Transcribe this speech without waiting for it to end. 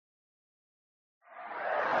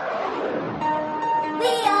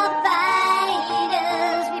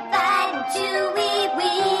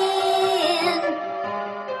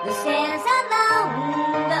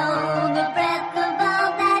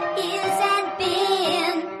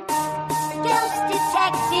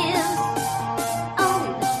active.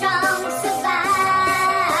 Only the strong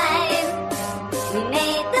survive. We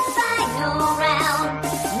made the final round.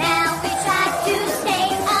 Now we try to stay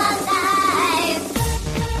alive.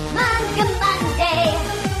 Manga Monday,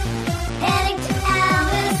 heading to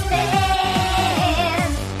outer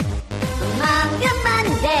space. Manga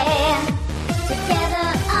Monday, together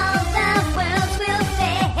all the worlds will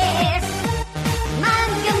face.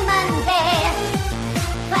 Manga Monday,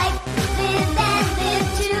 fight to live and live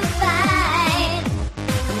to fight.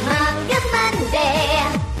 Manga Monday,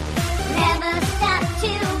 never stop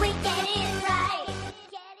till we get it right.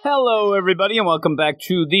 Hello, everybody, and welcome back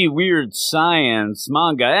to the Weird Science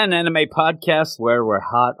Manga and Anime Podcast, where we're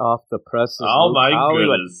hot off the presses. Oh, Luke my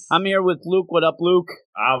Hollywood. goodness. I'm here with Luke. What up, Luke?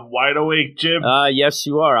 I'm wide awake, Jim. Yes,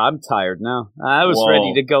 you are. I'm tired now. I was Whoa.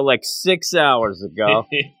 ready to go like 6 hours ago,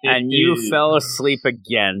 and you fell asleep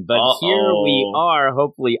again. But here we are.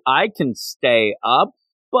 Hopefully, I can stay up,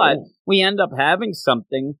 but we end up having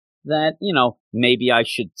something that, maybe I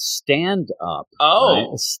should stand up. Oh.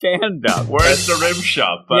 Right? Stand up. Where's the rim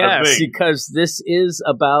shop? Bada Yes, bing. because this is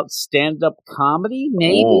about stand-up comedy,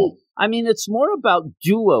 maybe. Oh. I mean, it's more about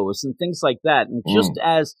duos and things like that. And just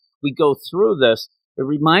as we go through this, it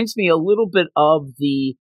reminds me a little bit of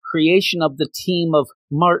the creation of the team of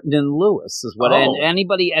Martin and Lewis. Is what Oh.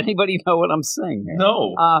 anybody know what I'm saying here?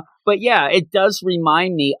 No. But yeah, it does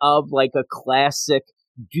remind me of like a classic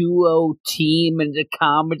duo team in the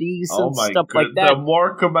comedies and stuff like that. The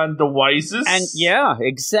Morecambe and the Wises? And yeah,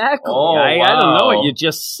 exactly. Oh, I don't know wow. what you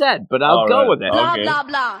just said, but I'll All go right. with it. Okay. Blah,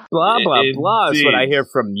 blah. Blah, blah, blah is what I Indeed. hear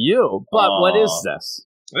from you. But what is this?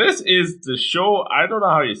 This is the show, I don't know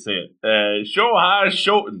how you say it. Shoha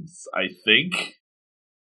Shotens, I think.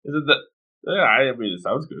 Is it the... Yeah, I mean, it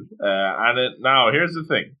sounds good. Now, here's the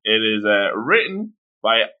thing. It is written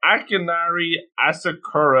by Akinari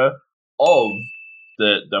Asakura of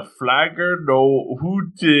the Flagger no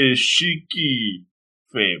Huteshiki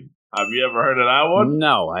fame. Have you ever heard of that one?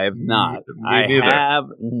 No, I have not. Me I neither. have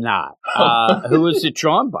not. Who is it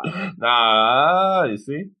drawn by? Nah, you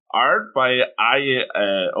see? Art by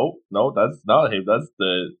oh, no, that's not him. That's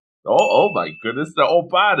the... Oh my goodness, the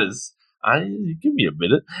Obadas. Give me a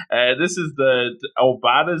minute. This is the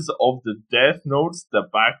Obadas of the Death Notes, the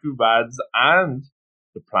Bakubans, and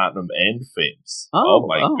the Platinum End fames. Oh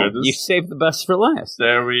my goodness. You saved the best for last.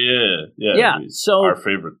 There we are. Yeah, so our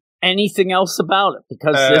favorite. anything else about it?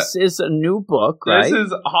 Because this is a new book, right? This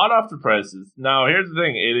is hot off the presses. Now, here's the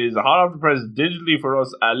thing. It is hot off the presses digitally for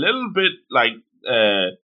us, a little bit like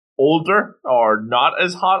older or not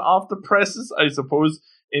as hot off the presses, I suppose,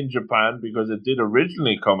 in Japan, because it did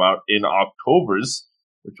originally come out in October's,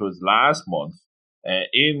 which was last month,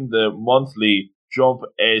 in the monthly Jump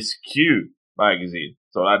SQ magazine.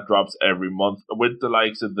 So that drops every month with the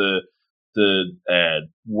likes of the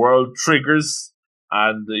World Triggers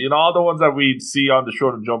and all the ones that we see on the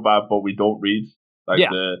Shonen Jump app, but we don't read. Like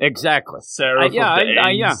exactly. Sarah from the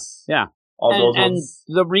Ends. Yeah. All those And ones.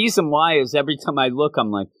 the reason why is every time I look,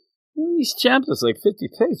 I'm like, these chapters like 50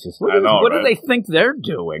 pages. What do right? they think they're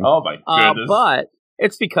doing? Oh my goodness. But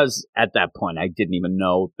it's because at that point I didn't even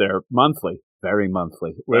know they're monthly. Very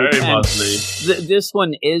monthly. Very And monthly. this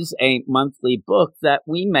one is a monthly book that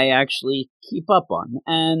we may actually keep up on.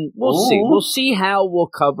 And we'll see. We'll see how we'll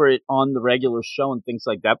cover it on the regular show and things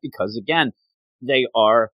like that, because, again, they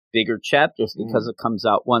are bigger chapters because it comes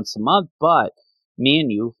out once a month. But me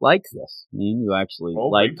and you like this. Me and you actually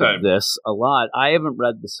like this a lot. I haven't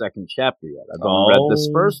read the second chapter yet. I've only read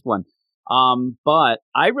this first one. But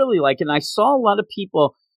I really like it. And I saw a lot of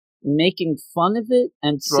people making fun of it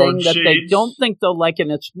and saying that they don't think they'll like it.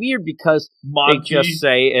 And it's weird because they just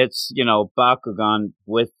say it's, Bakugan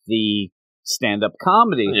with the stand-up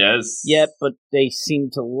comedy. Yes. Yet, but they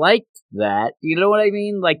seem to like that. You know what I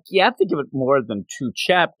mean? Like, you have to give it more than 2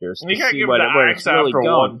 chapters. You can't see give where the it's axe really after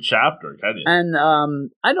going. one chapter, can you?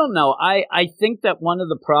 And I don't know. I think that one of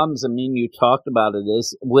the problems, you talked about it,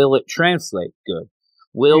 is will it translate good?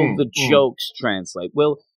 Will the jokes translate?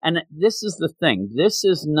 And this is the thing. This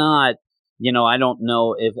is not, I don't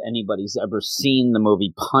know if anybody's ever seen the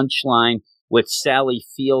movie Punchline with Sally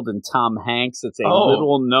Field and Tom Hanks. It's a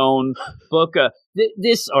little-known book.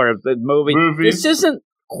 The movie. Movies. This isn't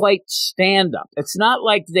quite stand-up. It's not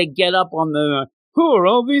like they get up on the, who are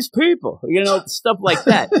all these people? Stuff like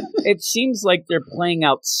that. It seems like they're playing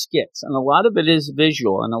out skits, and a lot of it is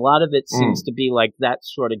visual, and a lot of it seems to be like that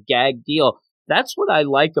sort of gag deal. That's what I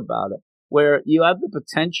like about it, where you have the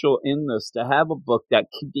potential in this to have a book that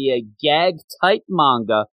could be a gag-type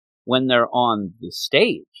manga when they're on the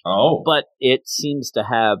stage. Oh. But it seems to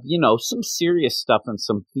have, some serious stuff and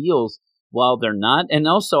some feels while they're not. And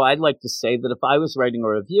also, I'd like to say that if I was writing a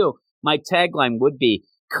review, my tagline would be,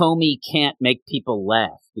 Comey can't make people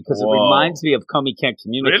laugh, because Whoa. it reminds me of Comey can't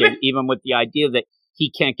communicate, Really? even with the idea that he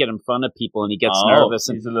can't get in front of people and he gets nervous.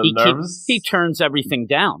 And he's a little nervous. He turns everything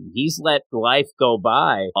down. He's let life go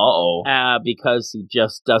by because he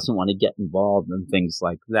just doesn't want to get involved in things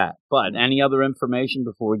like that. But any other information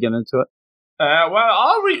before we get into it? Well,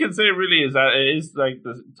 all we can say really is that it is like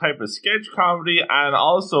the type of sketch comedy, and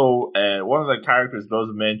also one of the characters does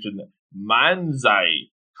mention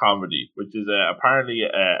manzai comedy, which is apparently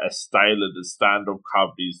a style of the stand-up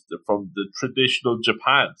comedies from the traditional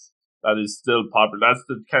Japan that is still popular. That's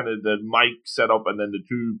the kind of the mic set up, and then the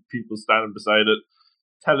two people standing beside it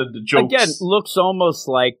telling the jokes. Again, looks almost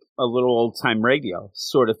like a little old-time radio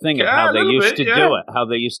sort of thing of how they used to do it, how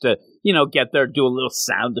they used to, get there, do a little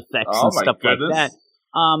sound effects and stuff like that.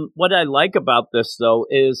 What I like about this, though,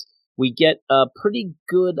 is we get a pretty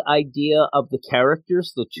good idea of the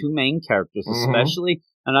characters, the two main characters especially,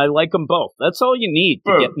 and I like them both. That's all you need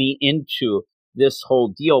to get me into this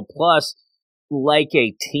whole deal. Plus, like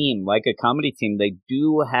a team, like a comedy team, they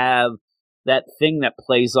do have that thing that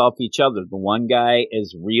plays off each other. The one guy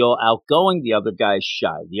is real outgoing, the other guy is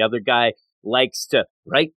shy. The other guy likes to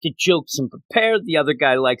write the jokes and prepare, the other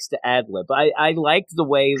guy likes to ad-lib. I like the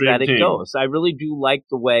way that it goes. I really do like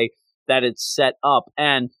the way that it's set up.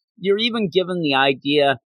 And you're even given the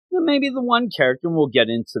idea that maybe the one character, and we'll get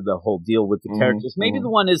into the whole deal with the characters, maybe the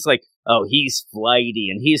one is like, oh, he's flighty,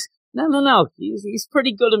 and he's, no, he's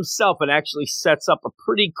pretty good himself, and actually sets up a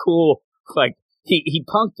pretty cool, like, he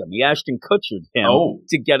punked him. He Ashton Kutchered him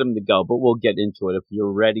to get him to go, but we'll get into it if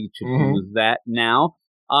you're ready to do that now.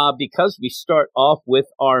 Because we start off with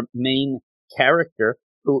our main character,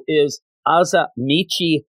 who is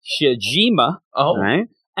Azamichi Shijima, right?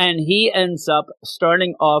 And he ends up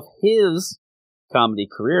starting off his comedy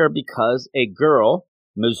career because a girl,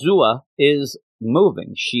 Mizua, is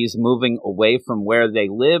moving. She's moving away from where they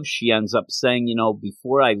live. She ends up saying,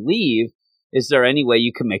 before I leave, is there any way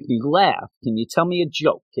you can make me laugh? Can you tell me a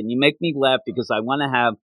joke? Can you make me laugh? Because I want to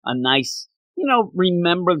have a nice,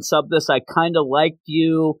 remembrance of this. I kind of liked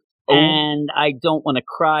you, and I don't want to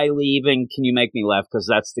cry leaving. Can you make me laugh? Because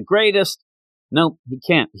that's the greatest. No, he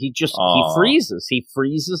can't. He just, he freezes. He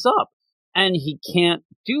freezes up. And he can't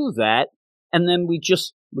do that. And then we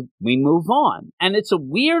move on. And it's a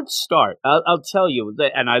weird start. I'll tell you.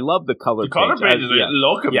 And I love the color page. The color pages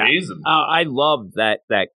look amazing. I love that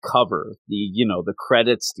cover. The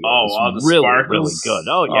credits. The really, sparkles. really good.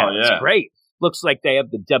 Oh, yeah. It's great. Looks like they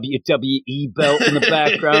have the WWE belt in the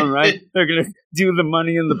background, right? They're going to do the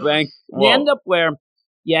Money in the Bank. You end up where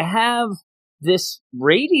you have this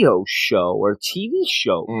radio show or TV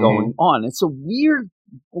show going on. It's a weird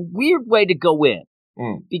way to go in.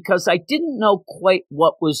 Because I didn't know quite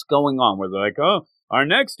what was going on. Where they're like, our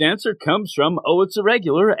next answer comes from, it's a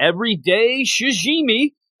regular, everyday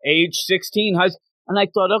Shijimi, age 16. And I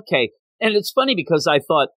thought, okay. And it's funny because I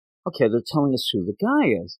thought, okay, they're telling us who the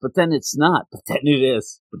guy is. But then it's not. But then it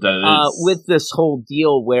is. With this whole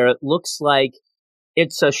deal where it looks like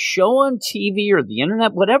it's a show on TV or the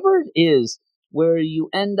internet, whatever it is, where you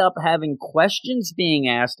end up having questions being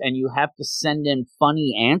asked and you have to send in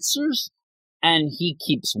funny answers. And he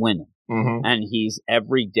keeps winning. And he's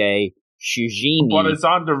everyday Shijimi. But it's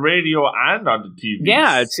on the radio and on the TV.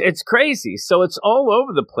 Yeah, it's crazy. So it's all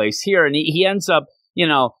over the place here. And he ends up,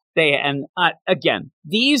 again,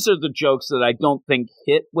 these are the jokes that I don't think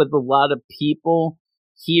hit with a lot of people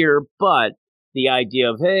here. But the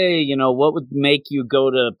idea of, hey, what would make you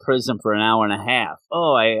go to prison for an hour and a half?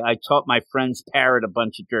 Oh, I taught my friend's parrot a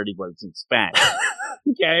bunch of dirty words in Spanish.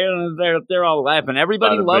 Okay, they're all laughing.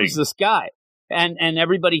 Everybody loves this guy. And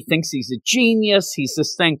everybody thinks he's a genius. He's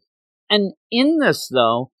this thing. And in this,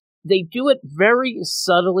 though, they do it very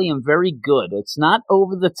subtly and very good. It's not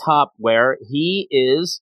over the top where he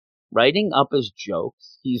is writing up his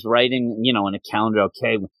jokes. He's writing, in a calendar,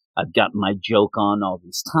 okay, I've got my joke on all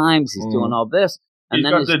these times. He's doing all this. And he's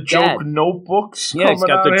then got the joke notebooks. Yeah, he's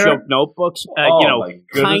got the joke notebooks,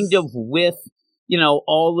 kind of with,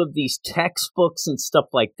 all of these textbooks and stuff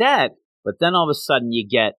like that. But then all of a sudden you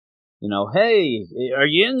get, hey, are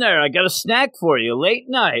you in there? I got a snack for you, late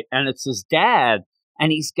night. And it's his dad,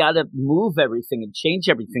 and he's got to move everything and change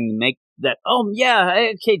everything to make that,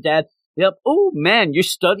 okay, Dad. Yep. Oh, man, you're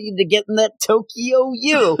studying to get in that Tokyo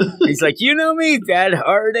U. He's like, me, Dad,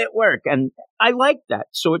 hard at work. And I like that.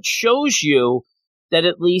 So it shows you that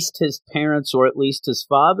at least his parents, or at least his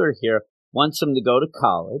father here, wants him to go to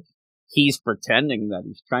college. He's pretending that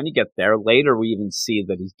he's trying to get there. Later, we even see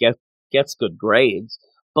that he gets good grades.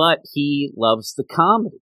 But he loves the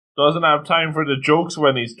comedy. Doesn't have time for the jokes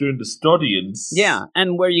when he's doing the studyings. Yeah,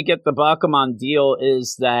 and where you get the Bakuman deal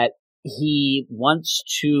is that he wants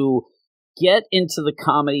to get into the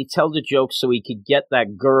comedy, tell the jokes so he could get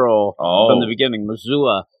that girl from the beginning,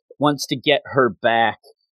 Mizua, wants to get her back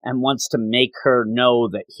and wants to make her know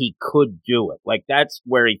that he could do it. Like, that's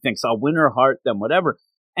where he thinks, I'll win her heart, then whatever.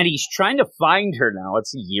 And he's trying to find her now.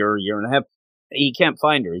 It's a year and a half. He can't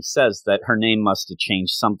find her. He says that her name must have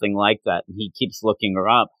changed, something like that. And he keeps looking her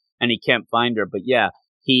up, and he can't find her. But yeah,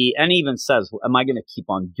 he even says, am I going to keep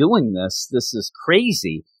on doing this? This is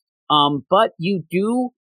crazy. But you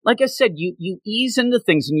do, like I said, you ease into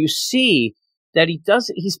things, and you see that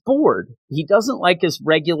he's bored. He doesn't like his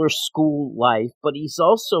regular school life, but he's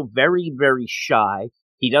also very, very shy.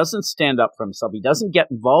 He doesn't stand up for himself. He doesn't get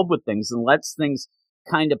involved with things and lets things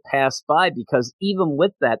kind of pass by, because even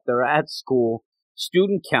with that, they're at school,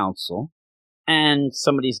 student council, and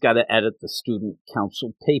somebody's got to edit the student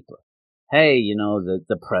council paper. Hey,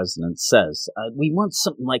 the president says, we want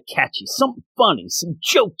something like catchy, something funny, some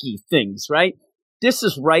jokey things, right? This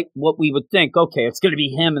is right what we would think. Okay, it's going to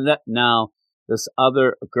be him and that. No, this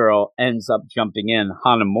other girl ends up jumping in,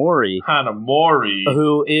 Hanamori,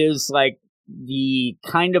 who is like the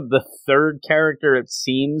kind of the third character, it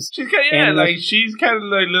seems. She's kind of, she's kind of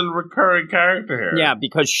like a little recurring character here. Yeah,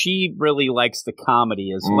 because she really likes the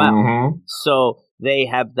comedy as well. Mm-hmm. So they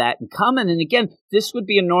have that in common. And again, this would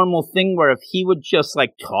be a normal thing where if he would just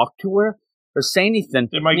like talk to her or say anything,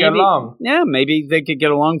 they might get along. Yeah, maybe they could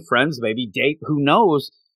get along, friends, maybe date, who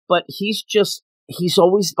knows? But he's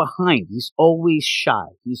always behind. He's always shy.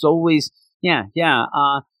 He's always,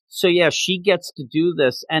 So yeah, she gets to do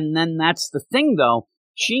this, and then that's the thing, though.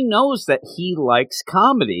 She knows that he likes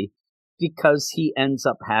comedy because he ends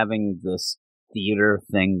up having this theater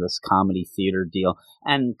thing, this comedy theater deal,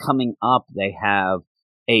 and coming up, they have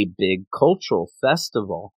a big cultural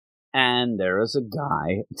festival, and there is a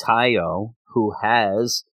guy, Taiyo, who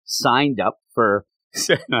has signed up for,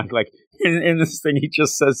 like, in this thing, he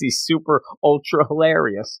just says he's super ultra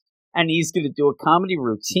hilarious, and he's going to do a comedy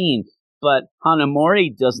routine. But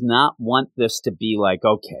Hanamori does not want this to be like,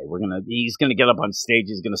 okay, he's gonna get up on stage,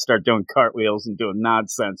 he's gonna start doing cartwheels and doing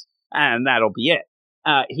nonsense, and that'll be it.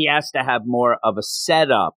 He has to have more of a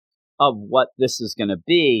setup of what this is gonna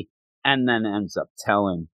be, and then ends up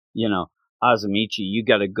telling, Azamichi, you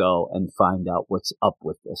gotta go and find out what's up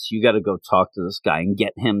with this. You gotta go talk to this guy and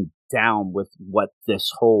get him down with what this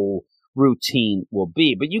whole routine will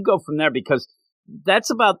be. But you go from there, because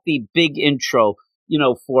that's about the big intro,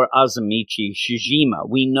 for Azamichi Shijima.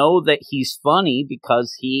 We know that he's funny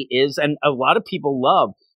because he is, and a lot of people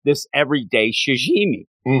love this everyday Shijimi.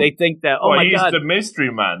 They think that, he's God, the mystery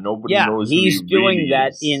man. Nobody knows who he's doing really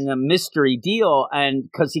that is. In a mystery deal, and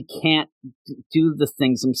because he can't do the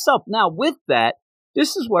things himself. Now, with that,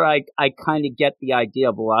 this is where I kind of get the idea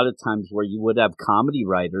of a lot of times where you would have comedy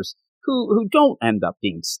writers who don't end up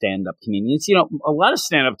being stand-up comedians. A lot of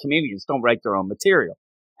stand-up comedians don't write their own material.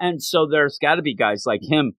 And so there's got to be guys like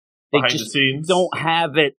him. They behind just the scenes don't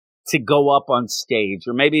have it to go up on stage.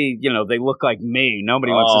 Or maybe, they look like me.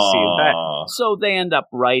 Nobody wants to see that. So they end up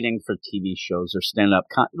writing for TV shows or stand-up.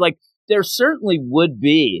 There certainly would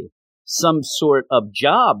be some sort of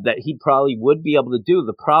job that he probably would be able to do.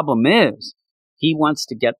 The problem is he wants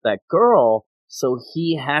to get that girl, so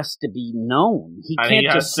he has to be known. He can't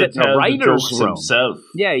just sit in a writer's room. Himself.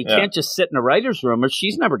 Yeah, he can't just sit in a writer's room, or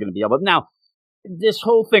she's never going to be able to. Now, this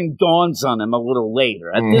whole thing dawns on him a little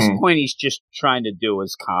later. At this point, he's just trying to do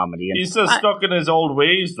his comedy. And he's still stuck in his old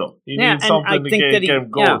ways, though. He needs something to get him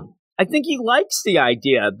going. Yeah, I think he likes the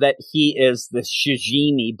idea that he is the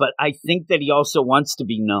Shijimi, but I think that he also wants to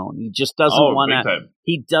be known. He just doesn't want to.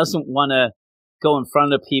 He doesn't want to go in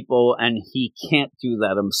front of people, and he can't do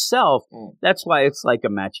that himself. That's why it's like a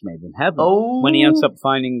match made in heaven when he ends up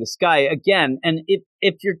finding this guy again. And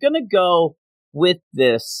if you're going to go with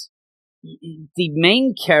this, the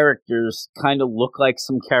main characters kind of look like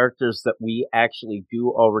some characters that we actually do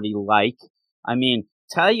already like. I mean,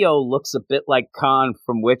 Taiyo looks a bit like Khan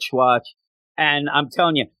from Witch Watch. And I'm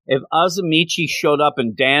telling you, if Azamichi showed up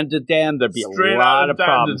in Dan to Dan, there'd be a lot of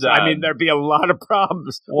problems. I mean, there'd be a lot of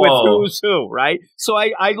problems with who's who, right? So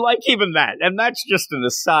I like even that. And that's just an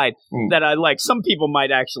aside that I like. Some people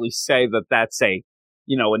might actually say that that's a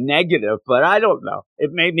negative, but I don't know.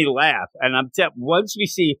 It made me laugh. And once we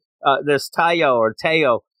see this Taiyo or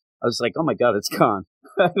Teo, I was like, oh my God, it's Khan.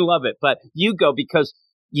 I love it. But you go, because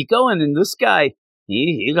you go in and this guy,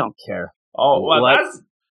 he don't care. Oh, well,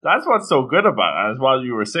 that's what's so good about it, as what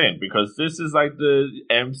you were saying, because this is like the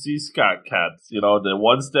MC Scott Cats, the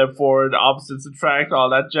one step forward, opposites attract, all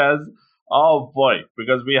that jazz. Oh boy,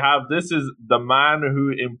 because this is the man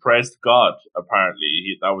who impressed God,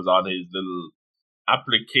 apparently. That was on his little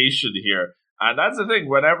application here. And that's the thing,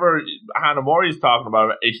 whenever Hanamori's talking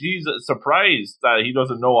about it, he's surprised that he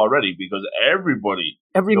doesn't know already because everybody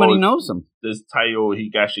knows him. This Taiyo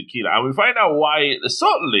Higashikira. And we find out why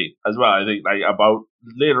subtly as well, I think, like about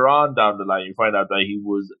later on down the line, you find out that he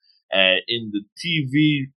was in the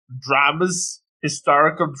TV dramas,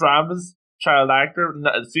 historical dramas, child actor.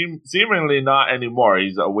 Seemingly not anymore.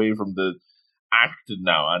 He's away from the acting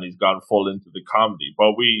now and he's gone full into the comedy.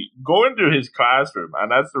 But we go into his classroom, and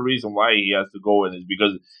that's the reason why he has to go in, is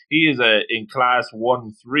because he is in class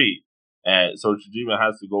 1-3. So Shijima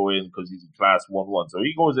has to go in because he's in class 1-1. So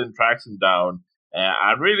he goes in, tracks him down,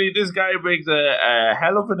 and really this guy makes a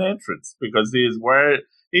hell of an entrance because he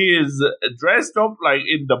is dressed up like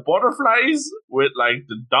in the butterflies with like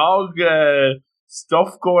the dog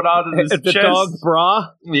stuff going on in his the chest. dog bra?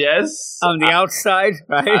 Yes. On the outside,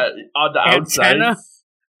 right? On the outside. Antenna?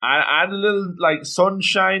 And a little, like,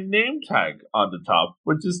 sunshine name tag on the top,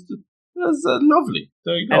 which is lovely.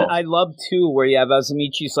 There you go. And I love, too, where you have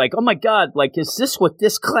Azamichi's like, oh, my God, like, is this what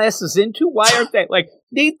this class is into? Why aren't they, like,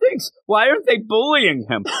 he thinks, why aren't they bullying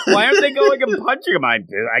him? Why aren't they going and punching him?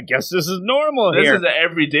 I guess this is normal here. This is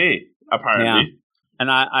every day, apparently. Yeah.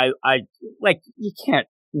 And I like, you can't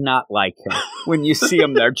not like him when you see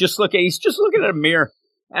him there. He's just looking at a mirror,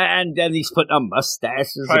 and then he's putting on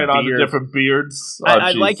mustaches, trying on the different beards.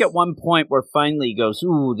 I like at one point where finally he goes,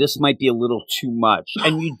 "Ooh, this might be a little too much,"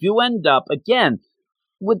 and you do end up again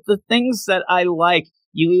with the things that I like.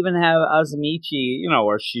 You even have Azamichi,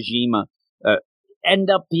 or Shijima, end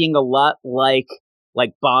up being a lot like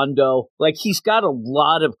Bondo. Like, he's got a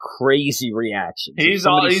lot of crazy reactions. He's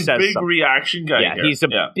big reaction guy. Yeah, here. He's a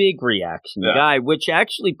big reaction guy, which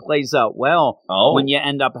actually plays out well when you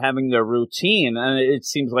end up having their routine. And it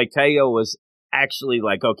seems like Taiyo was actually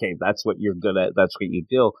like, okay, that's what you're good at. That's what you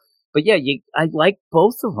do. But yeah, I like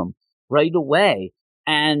both of them right away.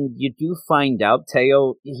 And you do find out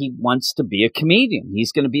Taiyo, he wants to be a comedian.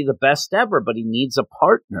 He's going to be the best ever, but he needs a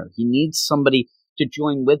partner. He needs somebody to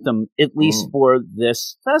join with them, at least for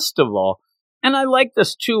this festival. And I like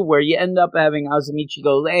this too, where you end up having Azamichi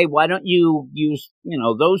go, hey, why don't you use,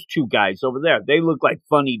 those two guys over there? They look like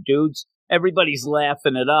funny dudes. Everybody's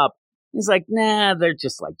laughing it up. He's like, nah, they're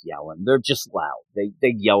just like yelling. They're just loud.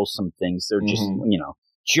 They yell some things. They're just,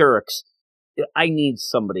 jerks. I need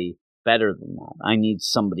somebody better than that. I need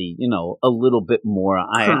somebody, a little bit more.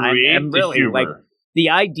 I'm really humor. like the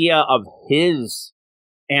idea of his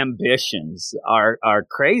ambitions are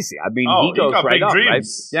crazy. I mean, he goes right up, right?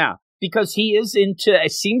 Yeah, because he is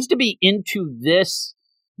seems to be into this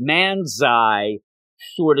Manzai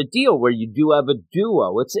sort of deal where you do have a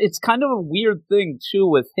duo. It's kind of a weird thing too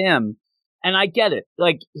with him, and I get it.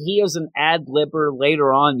 Like, he is an ad-libber.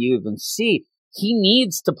 Later on, you even see he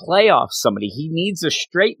needs to play off somebody. He needs a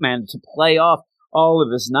straight man to play off all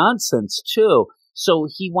of his nonsense too. So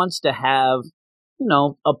he wants to have,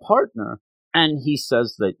 a partner. And he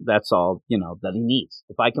says that that's all, that he needs.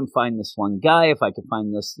 If I can find this one guy, if I can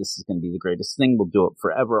find this is going to be the greatest thing. We'll do it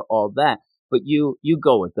forever, all that. But you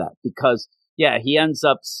go with that because, yeah, he ends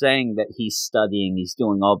up saying that he's studying, he's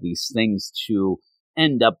doing all these things to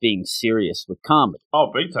end up being serious with comedy.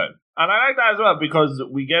 Oh, big time. And I like that as well because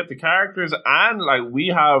we get the characters and, like, we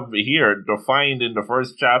have here defined in the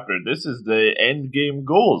first chapter, this is the end game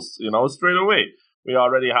goals, straight away. We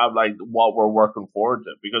already have, like, what we're working forward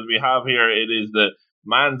to. Because we have here, it is the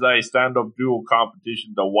Manzai stand-up duo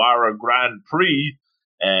competition, the Wara Grand Prix.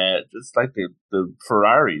 Just like the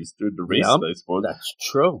Ferraris do the race, I suppose. That's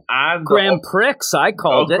true. And Grand Prix, I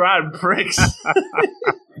called it. Grand Prix.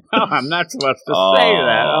 I'm not supposed to say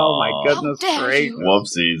that. Oh, my goodness gracious.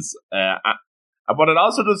 Whoopsies. But it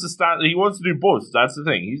also does he wants to do both. That's the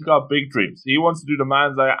thing. He's got big dreams. He wants to do the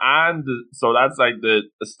Manzai so that's like the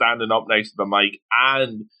standing up next to the mic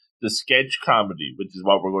and the sketch comedy, which is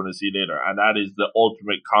what we're going to see later. And that is the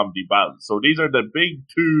ultimate comedy battle. So these are the big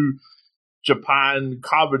two Japan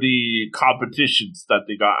comedy competitions that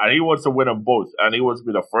they got. And he wants to win them both. And he wants to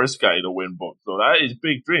be the first guy to win both. So that is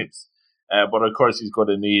big dreams. But of course, he's going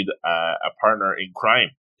to need a partner in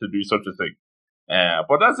crime to do such a thing.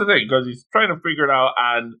 But that's the thing, because he's trying to figure it out,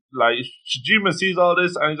 and like Shijima sees all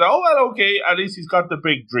this, and he's like, oh, well, okay, at least he's got the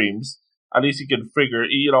big dreams. At least he can figure,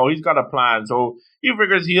 he's got a plan. So he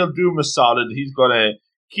figures he'll do him a solid. He's going to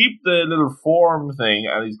keep the little form thing,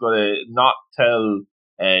 and he's going to not tell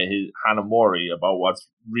his Hanamori about what's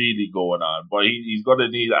really going on. But he's going to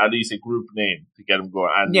need at least a group name to get him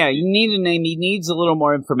going. And yeah, you need a name. He needs a little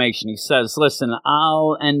more information. He says, listen,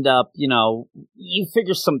 I'll end up, you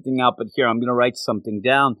figure something out, but here, I'm going to write something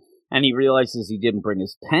down. and he realizes he didn't bring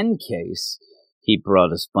his pen case. He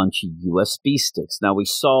brought us a bunch of USB sticks. Now, we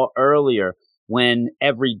saw earlier when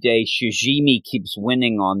every day Shijimi keeps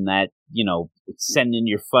winning on that, send in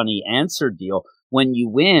your funny answer deal. When you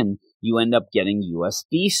win, you end up getting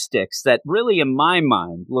USB sticks that really, in my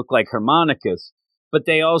mind, look like harmonicas, but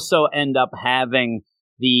they also end up having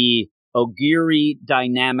the Ogiri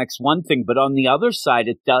Dynamics one thing, but on the other side,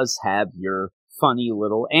 it does have your funny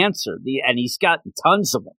little answer. And he's got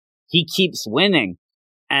tons of them. He keeps winning,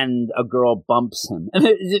 and a girl bumps him. And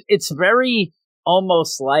it's very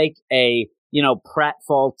almost like a,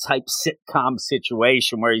 pratfall type sitcom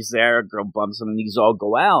situation where he's there, a girl bumps him, and these all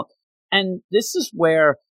go out. And this is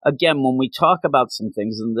where, again, when we talk about some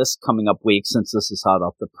things in this coming up week, since this is hot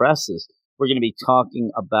off the presses, we're going to be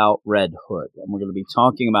talking about Red Hood, and we're going to be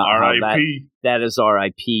talking about how that is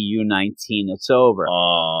RIP U19. It's over.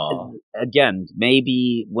 Again,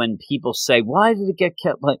 maybe when people say, why did it get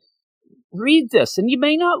kept? Like, read this, and you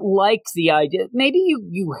may not like the idea. Maybe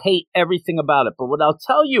you hate everything about it, but what I'll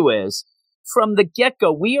tell you is, from the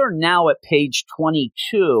get-go, we are now at page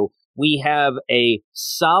 22. We have a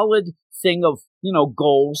solid thing of,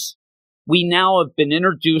 goals. We now have been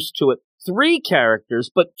introduced to it. 3 characters,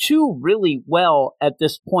 but 2 really well at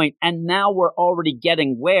this point, and now we're already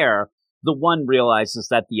getting where the one realizes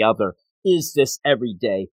that the other is this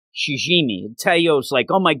everyday Shijimi. Teio's like,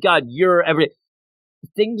 oh my god, you're every...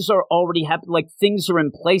 Things are already happening, like things are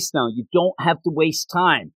in place now. You don't have to waste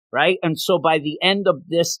time, right? And so by the end of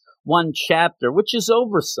this one chapter, which is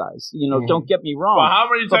oversized, don't get me wrong. Well, how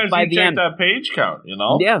many times do you check that page count,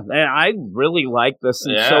 Yeah, I really like this.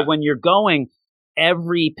 And so when you're going,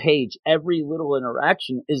 every page, every little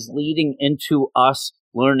interaction is leading into us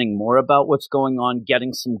learning more about what's going on,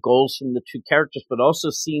 getting some goals from the 2 characters, but also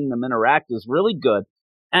seeing them interact is really good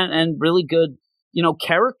and really good,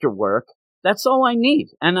 character work. That's all I need.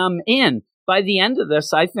 And I'm in. By the end of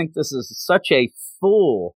this, I think this is such a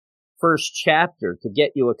full first chapter to get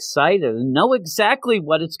you excited and know exactly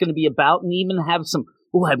what it's going to be about, and even have some,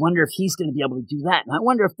 I wonder if he's going to be able to do that. And I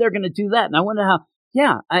wonder if they're going to do that. And I wonder how,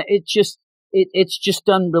 it's just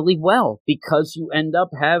done really well, because you end up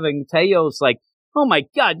having Teio's like, oh my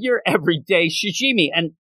god, you're everyday Shijimi,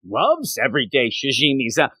 and loves everyday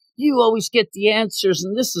Shijimis. You always get the answers,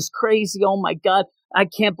 and this is crazy. Oh my god, I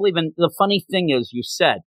can't believe it. And the funny thing is, you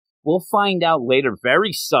said, we'll find out later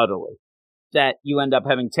very subtly that you end up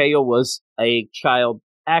having Teio was a child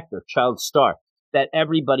actor, child star, that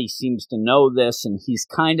everybody seems to know this, and he's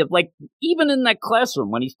kind of like, even in that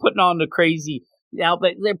classroom when he's putting on the crazy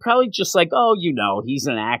outfit, they're probably just like, oh, he's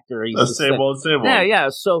an actor. He's the same old. Yeah.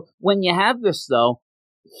 So when you have this, though,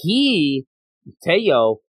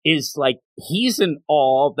 Teio is like, he's in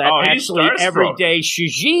awe that actually everyday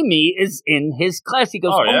Shijimi is in his class. He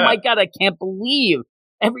goes, oh my god, I can't believe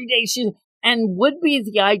everyday Shijimi. And would be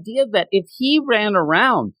the idea that if he ran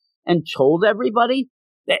around and told everybody,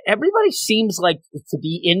 that everybody seems like to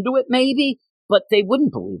be into it maybe, but they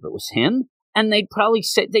wouldn't believe it was him. And they'd probably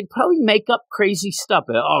make up crazy stuff.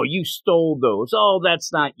 Oh, you stole those. Oh,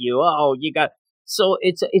 that's not you. Oh, you got. So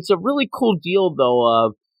it's a really cool deal, though,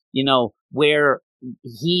 of, where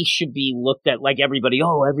he should be looked at like everybody.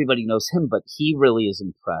 Oh, everybody knows him, but he really is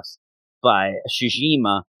impressed by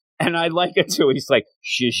Shijima. And I like it too. He's like,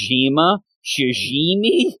 Shijima?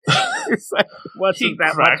 Shijimi? It's like, wasn't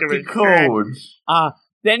that much of a code?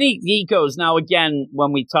 Then he goes, now again,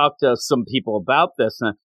 when we talk to some people about this,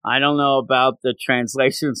 I don't know about the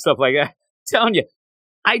translation and stuff like that. I'm telling you,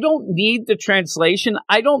 I don't need the translation.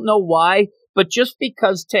 I don't know why, but just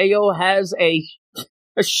because Teio has a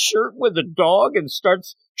shirt with a dog and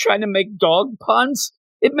starts trying to make dog puns,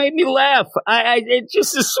 it made me laugh. It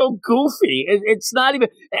just is so goofy. It's not even,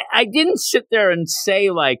 I didn't sit there and say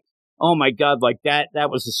like, oh my God, like that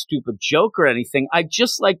was a stupid joke or anything. I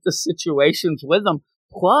just like the situations with them.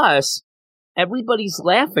 Plus, everybody's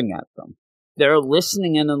laughing at them. They're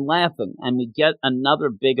listening in and laughing. And we get another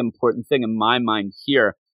big important thing in my mind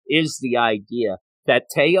here is the idea that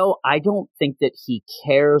Teio, I don't think that he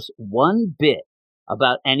cares one bit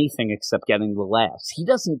about anything except getting the laughs. He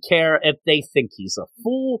doesn't care if they think he's a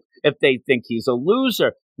fool, if they think he's a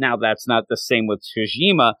loser. Now, that's not the same with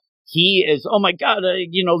Shijima. He is, oh my God,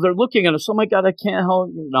 they're looking at us. Oh my God, I can't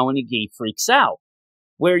help, and he freaks out.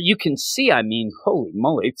 Where you can see, I mean, holy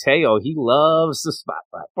moly, Teio, he loves the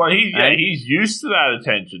spotlight. Well, he's used to that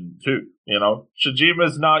attention too.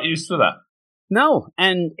 Shijima's not used to that. No,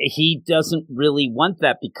 and he doesn't really want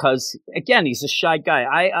that because, again, he's a shy guy.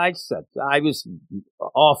 I said I was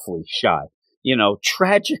awfully shy,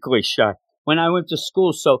 tragically shy when I went to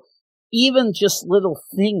school. So even just little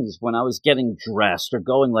things when I was getting dressed or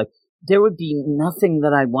going like, there would be nothing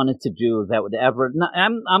that I wanted to do that would ever.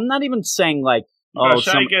 I'm not even saying like,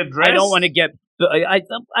 should I get dressed? I don't want to get.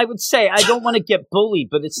 I would say I don't want to get bullied,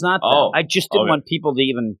 but it's not that. I just didn't want people to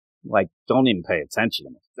even like don't even pay attention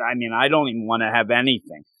to me. I mean, I don't even want to have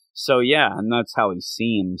anything. So yeah, and that's how he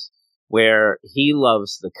seems. Where he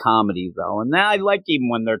loves the comedy though, and I like even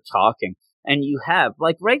when they're talking, and you have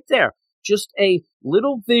like right there just a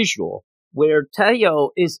little visual where Teo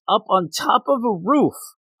is up on top of a roof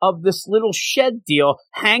of this little shed deal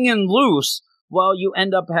hanging loose, while you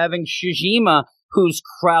end up having Shijima, who's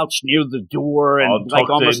crouched near the door and like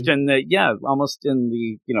almost in the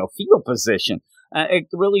fetal position. It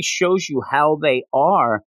really shows you how they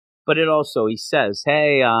are. But it also, he says,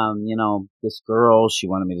 hey, this girl, she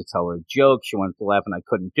wanted me to tell her a joke. She wanted to laugh and I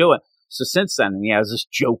couldn't do it. So since then, he has his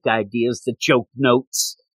joke ideas, the joke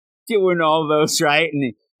notes, doing all those, right?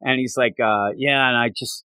 And he's like, and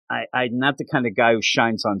I'm not the kind of guy who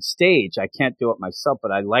shines on stage. I can't do it myself,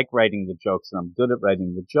 but I like writing the jokes and I'm good at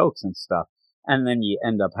writing the jokes and stuff. And then you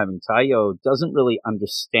end up having Teo doesn't really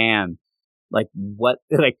understand, like, what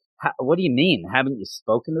do you mean? Haven't you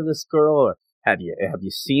spoken to this girl? Or have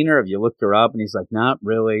you seen her? Have you looked her up? And he's like, not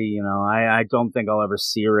really. I don't think I'll ever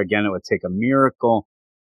see her again. It would take a miracle.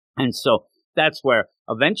 And so that's where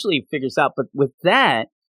eventually he figures out. But with that,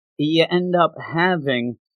 you end up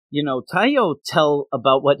having, Teo tell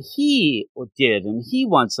about what he did and he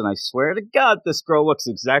wants. And I swear to God, this girl looks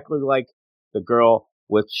exactly like the girl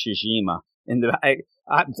with Shijima.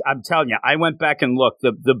 I'm telling you, I went back and looked.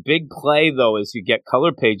 The big play, though, is you get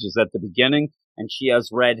color pages at the beginning and she has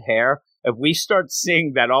red hair. If we start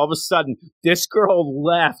seeing that all of a sudden, this girl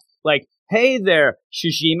left, like, hey there,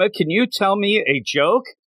 Shijima, can you tell me a joke?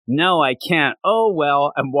 No, I can't. Oh,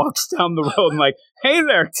 well, and walks down the road and like, hey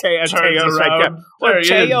there, Teo. Teo's right there. Or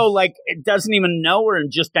Teo, like, doesn't even know her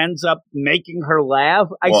and just ends up making her laugh.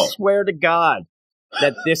 I swear to God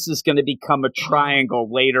that this is going to become a triangle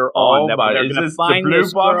later on. That they're going to find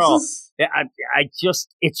this girl.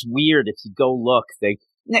 It's weird if you go look.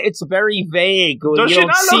 It's very vague. Does you she don't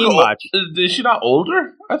not see look much. Is she not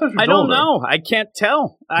older? I thought she was I don't older. know. I can't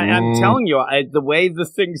tell. I'm telling you, the way the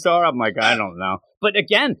things are, I'm like, I don't know. But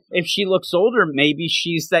again, if she looks older, maybe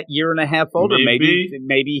she's that year and a half older.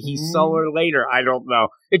 Maybe he saw her later. I don't know.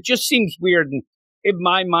 It just seems weird. And in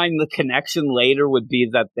my mind, the connection later would be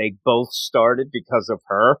that they both started because of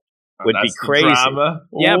her. Would be crazy. Drama.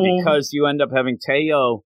 Yeah, because you end up having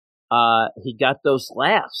Teo. He got those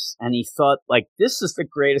laughs and he thought like, this is the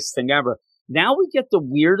greatest thing ever. Now we get the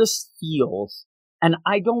weirdest feels and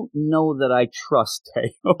I don't know that I trust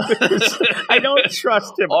Teo. I don't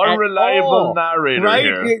trust him. Unreliable narrator right?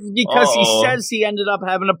 here. Because he says he ended up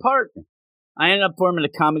having a partner. I ended up forming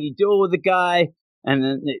a comedy duo with a guy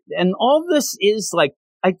and all this is like,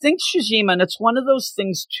 I think Shijima, and it's one of those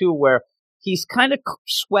things too where he's kind of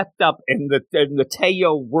swept up in the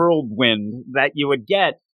Teo whirlwind that you would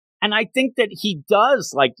get. And I think that he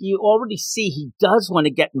does, like, you already see he does want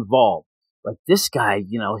to get involved. Like, this guy,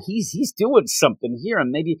 he's doing something here.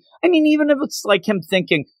 And maybe, even if it's like him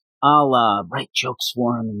thinking, I'll write jokes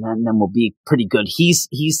for him and then we'll be pretty good. He's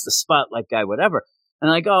the spotlight guy, whatever.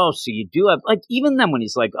 And like, oh, so you do have, like, even then when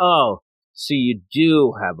he's like, oh, so you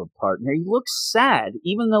do have a partner. He looks sad,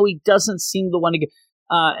 even though he doesn't seem to want to get,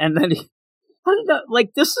 and then I don't know,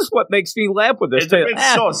 like, this is what makes me laugh with this. It's a bit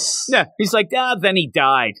sus. Yeah, he's like, then he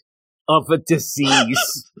died of a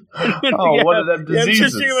disease. One of them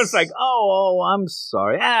diseases. She was like, oh, I'm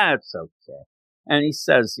sorry. It's okay. And he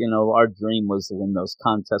says, our dream was to win those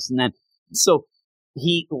contests. And then, so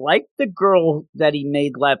he liked the girl that he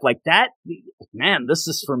made laugh like that. Man, this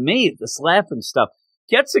is for me, this laughing stuff.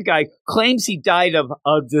 Gets a guy, claims he died of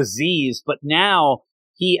a disease, but now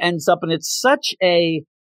he ends up, and it's such a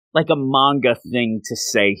manga thing to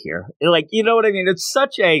say here. Like, you know what I mean? It's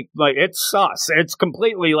such it's sus. It's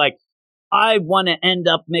completely like, I want to end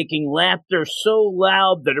up making laughter so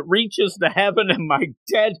loud that it reaches to heaven and my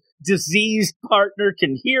dead, diseased partner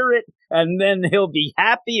can hear it and then he'll be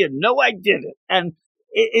happy and know I did it. And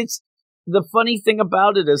it's the funny thing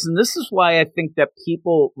about it is, and this is why I think that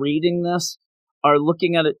people reading this are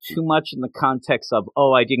looking at it too much in the context of,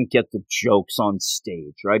 oh, I didn't get the jokes on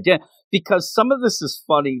stage, right? Because some of this is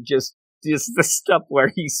funny, just the stuff where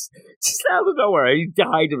he's just out of nowhere. He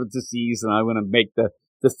died of a disease and I want to make the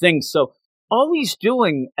thing. So all he's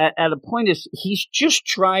doing at a point is he's just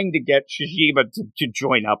trying to get Shijima to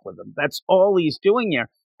join up with him. That's all he's doing here.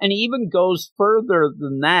 And he even goes further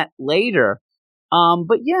than that later.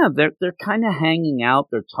 But yeah, they're kind of hanging out.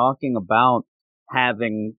 They're talking about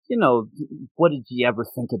having, what did you ever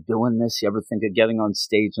think of doing this? You ever think of getting on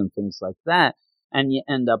stage and things like that? and you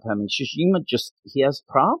end up having Shishima he has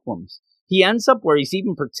problems. He ends up where he's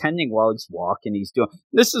even pretending while he's walking, he's doing,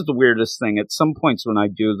 this is the weirdest thing. At some points when I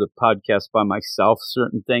do the podcast by myself,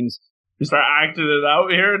 certain things, you start acting it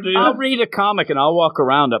out here, do you? I'll read a comic and I'll walk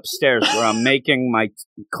around upstairs where I'm making my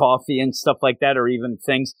coffee and stuff like that, or even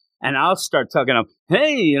things. And I'll start talking up,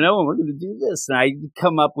 hey, we're going to do this. And I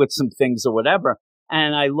come up with some things or whatever.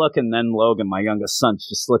 And I look, and then Logan, my youngest son's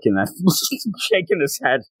just looking at shaking his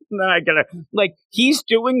head. And then I gotta, he's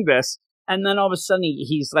doing this. And then all of a sudden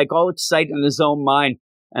he's like all excited in his own mind.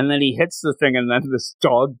 And then he hits the thing, and then this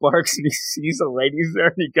dog barks, and he sees a lady's there,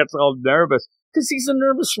 and he gets all nervous because he's a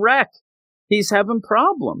nervous wreck. He's having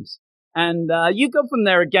problems. And you go from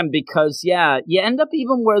there again because, you end up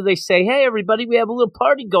even where they say, hey, everybody, we have a little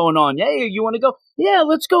party going on. Hey, you want to go? Yeah,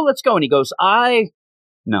 let's go. And he goes,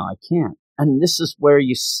 no, I can't. And this is where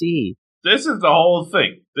you see. This is the whole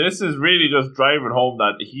thing. This is really just driving home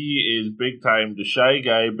that he is big time the shy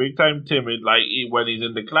guy, big time timid. Like when he's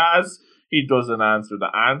in the class, he doesn't answer the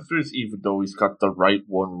answers, even though he's got the right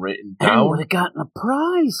one written down. And he would have gotten a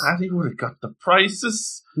prize. And he would have got the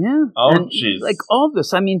prizes. Yeah. Oh, jeez. Like all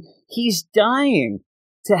this. I mean, he's dying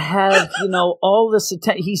to have, all this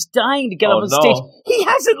attention. He's dying to get up on stage. He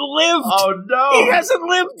hasn't lived. Oh, no. He hasn't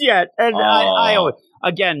lived yet. And I always,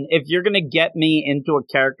 again, if you're going to get me into a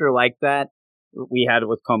character like that, we had it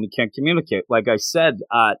with Comey Can't Communicate. Like I said,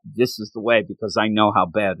 this is the way, because I know how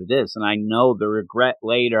bad it is. And I know the regret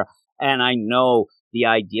later. And I know the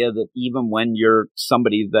idea that even when you're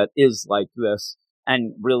somebody that is like this,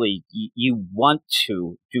 and really you want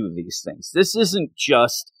to do these things, this isn't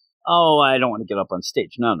just, I don't want to get up on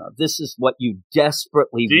stage. No. This is what you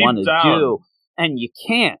desperately want to do, and you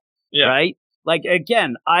can't, right? Like,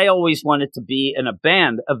 again, I always wanted to be in a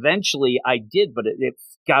band. Eventually I did, but it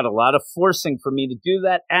got a lot of forcing for me to do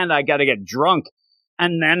that, and I got to get drunk.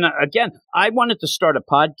 And then, again, I wanted to start a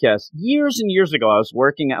podcast years and years ago. I was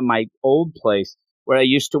working at my old place where I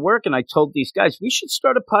used to work, and I told these guys, we should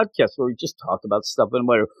start a podcast where we just talk about stuff and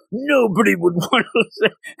whatever. Nobody would want to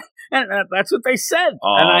listen. And that's what they said.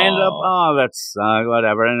 And I ended up, that's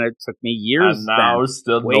whatever. And it took me years. And now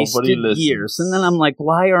still nobody listens. Years. And then I'm like,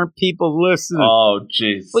 why aren't people listening? Oh,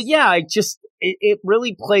 jeez. But yeah, it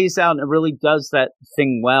really plays out, and it really does that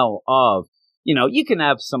thing well of, you can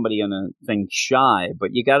have somebody in a thing shy, but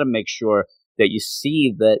you got to make sure that you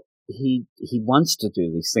see that he wants to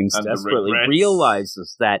do these things and desperately,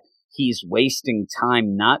 realizes that he's wasting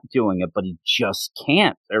time not doing it, but he just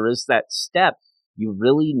can't. There is that step. You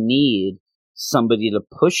really need somebody to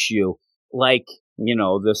push you, like,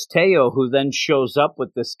 this Teo, who then shows up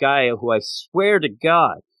with this guy who I swear to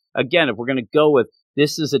God, again, if we're going to go with,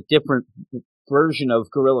 this is a different version of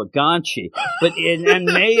Gorilla Ganchi, but and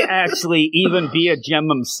may actually even be a gem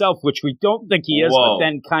himself, which we don't think he is, but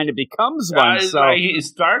then kind of becomes one. So he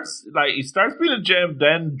starts being a gem,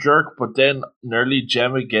 then jerk, but then nearly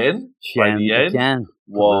gem again by the end. Again.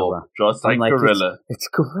 Whoa, Gorilla. Just like Gorilla. It's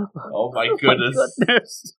Gorilla. Oh my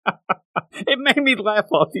goodness. It made me laugh,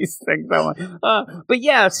 all these things. But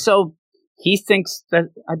yeah, so he thinks that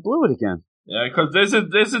I blew it again. Yeah, because this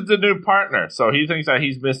is the new partner, so he thinks that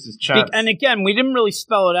he's missed his chance. And again, we didn't really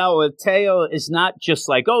spell it out. With Teo is not just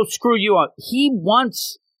like, screw you up. He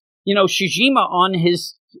wants, Shijima on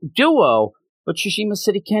his duo, but Shijima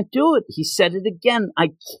said he can't do it. He said it again. I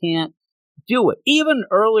can't do it. Even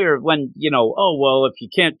earlier when, if you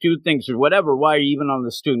can't do things or whatever, why are you even on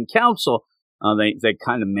the student council? They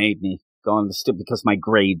kind of made me go on the student because my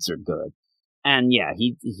grades are good. And yeah,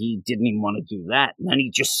 he didn't even want to do that. And then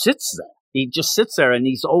he just sits there. He just sits there, and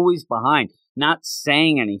he's always behind, not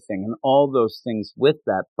saying anything, and all those things with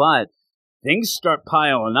that. But things start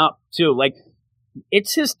piling up, too. Like,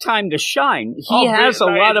 it's his time to shine. He has a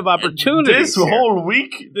lot of opportunities. This whole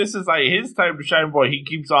week, this is like his time to shine, boy. He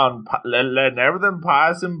keeps on letting everything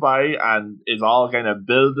pass him by, and is all kind of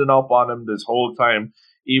building up on him this whole time.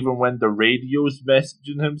 Even when the radio's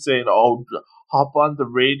messaging him, saying, hop on the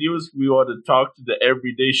radios, we ought to talk to the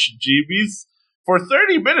everyday Shijibis. For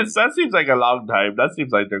 30 minutes, that seems like a long time. That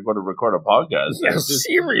seems like they're going to record a podcast. Yeah,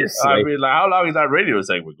 seriously. I mean, how long is that radio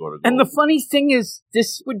segment going to go? And the funny thing is,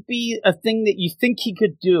 this would be a thing that you think he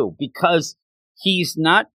could do, because he's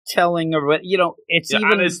not telling, it's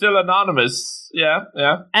even... And it's still anonymous. Yeah.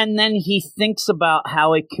 And then he thinks about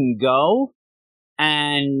how it can go,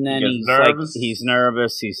 and then he's nervous. He's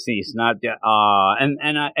nervous. He's not...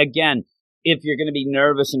 again, if you're going to be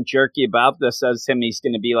nervous and jerky about this as him, he's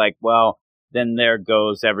going to be like, well... Then there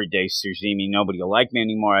goes everyday Sujimi. Nobody will like me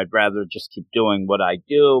anymore. I'd rather just keep doing what I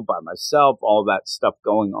do by myself, all that stuff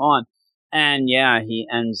going on. And yeah, he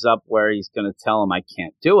ends up where he's going to tell him, I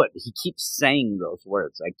can't do it. He keeps saying those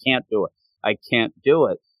words. I can't do it. I can't do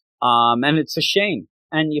it. And it's a shame.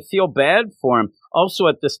 And you feel bad for him. Also,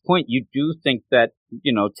 at this point, you do think that,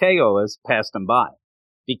 Teo has passed him by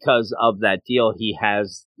because of that deal. He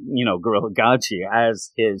has, Gorilla Gachi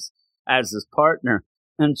as his partner.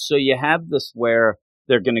 And so you have this where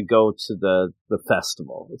they're going to go to the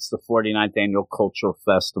festival. It's the 49th Annual Cultural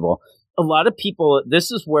Festival. A lot of people,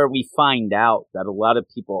 this is where we find out that a lot of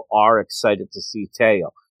people are excited to see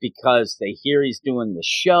Teo because they hear he's doing the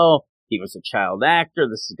show. He was a child actor.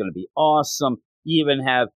 This is going to be awesome. You even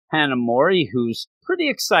have Hannah Mori, who's pretty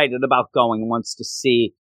excited about going, wants to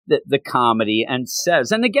see the comedy and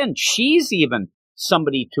says, and again, she's even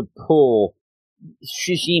somebody to pull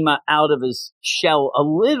Shijima out of his shell a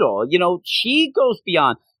little. She goes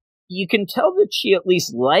beyond. You can tell that she at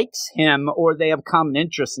least likes him or they have common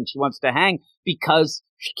interests and she wants to hang because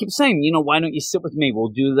she keeps saying, why don't you sit with me? We'll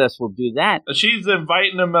do this, we'll do that. She's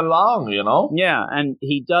inviting him along, Yeah, and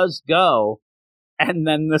he does go. And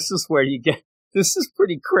then this is where this is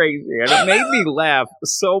pretty crazy. And it made me laugh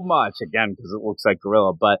so much, again, because it looks like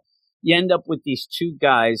Gorilla. But you end up with these two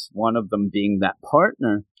guys, one of them being that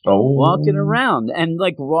partner, walking around and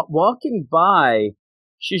walking by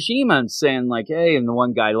Shijima and saying hey, and the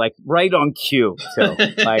one guy right on cue too,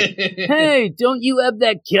 hey, don't you have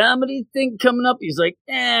that comedy thing coming up? He's like,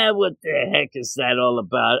 what the heck is that all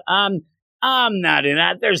about? I'm not in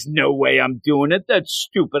that. There's no way I'm doing it. That's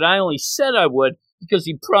stupid. I only said I would because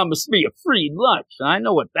he promised me a free lunch, and I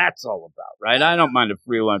know what that's all about, right? I don't mind a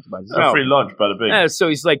free lunch myself. A free lunch, bada bing. Yeah, so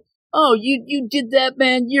he's like, oh, you did that,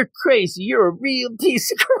 man? You're crazy. You're a real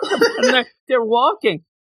piece of crap. And they're walking.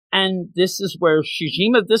 And this is where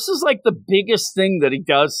Shijima, this is the biggest thing that he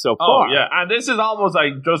does so far. Oh, yeah. And this is almost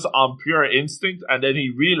just on pure instinct. And then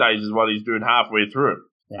he realizes what he's doing halfway through.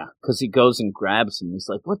 Yeah, because he goes and grabs him. He's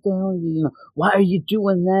like, what the hell are you, why are you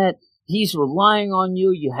doing that? He's relying on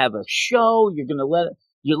you. You have a show.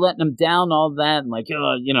 You're letting him down, all that. And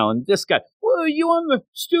and this guy, well, are you on the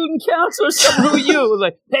student council or something? Who are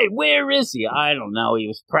you? Hey, where is he? I don't know. He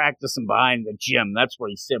was practicing behind the gym. That's where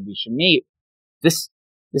he said we should meet. This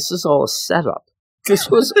is all a setup. This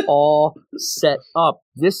was all set up.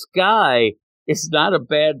 This guy is not a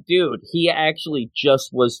bad dude. He actually just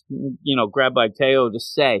was, grabbed by Teo to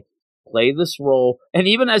say, play this role. And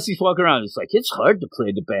even as he's walking around, it's it's hard to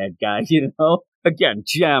play the bad guy, Again,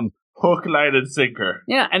 gem. Hook, line, and sinker.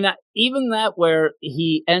 Yeah, and even that where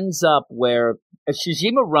he ends up where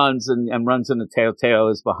Shijima runs and runs into Teo. Teo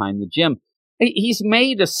is behind the gym. He's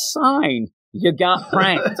made a sign. You got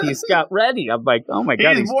pranked. He's got ready. I'm like, oh my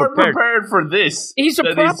God, he's more prepared for this. He's a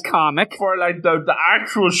prop comic. For the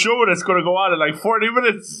actual show that's going to go on in 40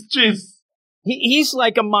 minutes. Jeez. He's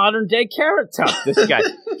like a modern day Carrot Top, this guy.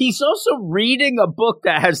 He's also reading a book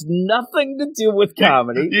that has nothing to do with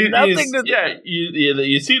comedy.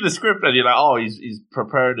 You see the script and you're like, oh, he's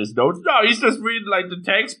prepared his notes. No, he's just reading the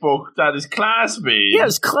textbook that his classmates. Yeah,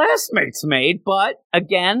 his classmates made, but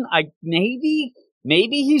again,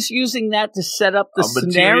 Maybe he's using that to set up the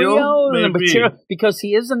scenario and the material because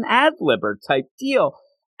he is an ad-libber type deal.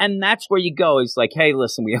 And that's where you go. He's like, hey,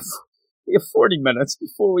 listen, we have 40 minutes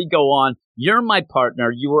before we go on. You're my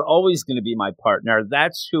partner. You were always going to be my partner.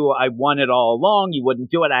 That's who I wanted all along. You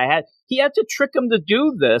wouldn't do it. He had to trick him to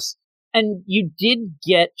do this. And you did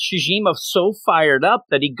get Shijima so fired up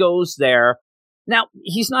that he goes there. Now,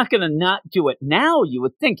 he's not going to not do it now, you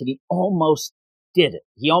would think. And he almost did it.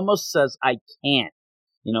 He almost says, I can't.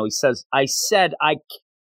 He says, I said I can't.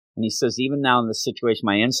 And he says, even now in this situation,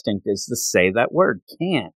 my instinct is to say that word,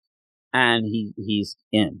 can't. And he's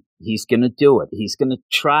in. He's going to do it. He's going to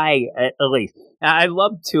try at least. And I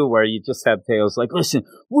love, too, where you just have Teo's listen,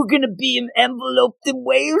 we're going to be enveloped in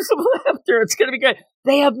waves of laughter. It's going to be great.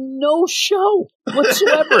 They have no show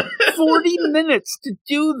whatsoever. 40 minutes to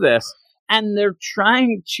do this. And they're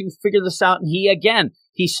trying to figure this out. And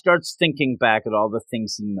he starts thinking back at all the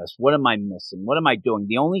things he missed. What am I missing? What am I doing?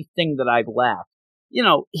 The only thing that I lack,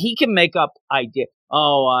 he can make up idea.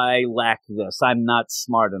 Oh, I lack this. I'm not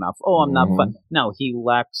smart enough. Oh, I'm not fun. No, he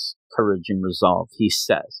lacks courage and resolve, he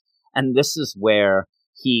says. And this is where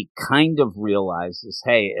he kind of realizes,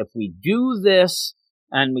 hey, if we do this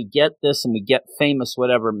and we get this and we get famous,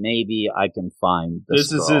 whatever, maybe I can find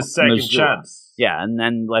this is his second chance. Yeah, and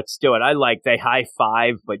then let's do it. They high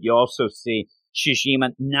five, but you also see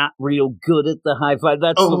Shijima not real good at the high five.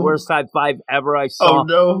 That's the worst high five ever I saw.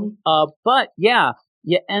 Oh, no. But yeah,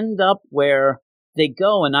 you end up where they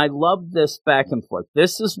go, and I love this back and forth.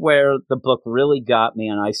 This is where the book really got me,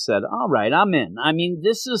 and I said, all right, I'm in. I mean,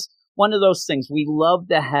 this is one of those things. We love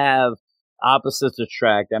to have opposites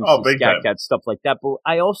attract, MC Scat Cat, stuff like that, but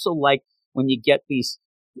I also like when you get these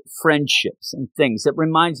friendships and things. It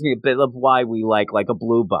reminds me a bit of why we like a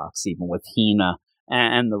Blue Box, even with Hina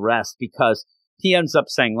and the rest, because he ends up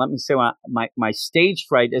saying, let me say, my stage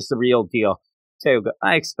fright is the real deal. Teo goes,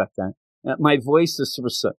 I expect that. My voice is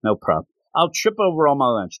no problem. I'll trip over all my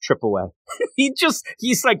lunch, trip away.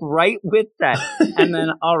 He's like right with that. And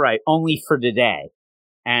then, all right, only for today.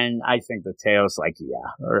 And I think the Teo's like, yeah,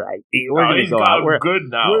 all right. We're going to go out. We're good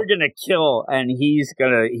now. We're going to kill, and he's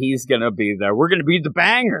going to be there. We're going to be the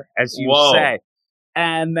banger, as you say.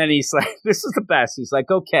 And then he's like, this is the best. He's like,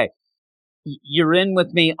 okay, you're in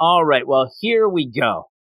with me. All right, well, here we go.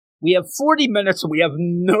 We have 40 minutes, and we have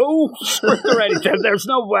no script or anything. There's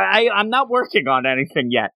no way. I'm not working on anything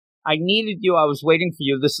yet. I needed you. I was waiting for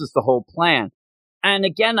you. This is the whole plan. And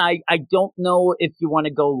again, I don't know if you want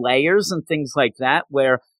to go layers and things like that,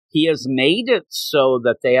 where he has made it so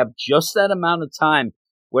that they have just that amount of time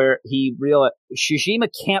where Shijima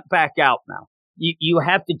can't back out now. You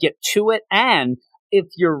have to get to it. And if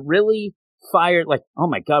you're really fired, like, oh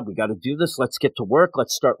my God, we got to do this. Let's get to work.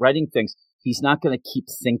 Let's start writing things. He's not going to keep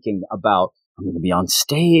thinking about, I'm going to be on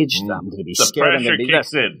stage. I'm going to be scared. I'm going to be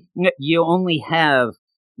this. You only have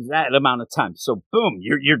that amount of time. So boom,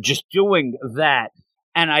 you're just doing that.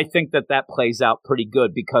 And I think that plays out pretty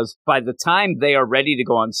good, because by the time they are ready to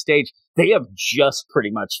go on stage, they have just pretty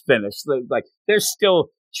much finished. Like they're still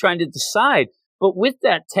trying to decide. But with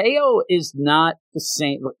that, Teo is not the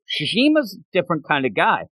same. Shijima's a different kind of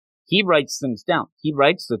guy. He writes things down. He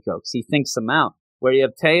writes the jokes. He thinks them out. Where you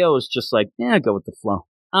have Teo is just like, yeah, go with the flow.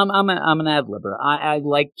 I'm an ad-libber. I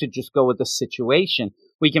like to just go with the situation.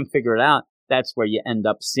 We can figure it out. That's where you end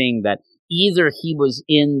up seeing that either he was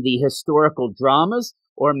in the historical dramas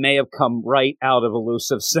or may have come right out of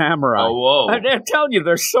Elusive Samurai. Oh, whoa. I'm telling you,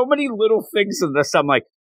 there's so many little things in this. I'm like,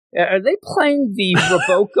 are they playing the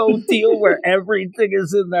Roboco deal where everything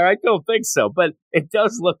is in there? I don't think so, but it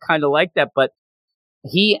does look kind of like that. But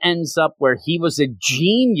he ends up where he was a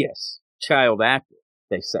genius child actor,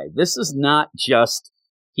 they say. This is not just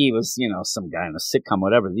he was, some guy in a sitcom,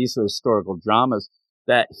 whatever. These are historical dramas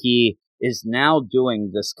that he is now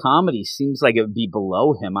doing. This comedy seems like it would be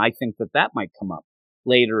below him. I think that might come up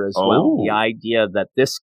later as well. The idea that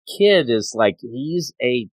this kid is like, he's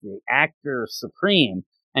the actor supreme,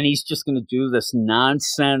 and he's just going to do this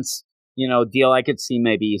nonsense, deal. I could see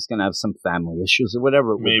maybe he's going to have some family issues or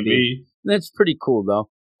whatever it would be. That's pretty cool, though.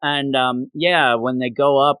 And, when they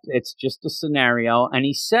go up, it's just a scenario. And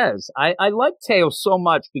he says, I like Teo so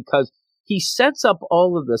much because he sets up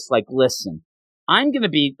all of this, like, listen, I'm going to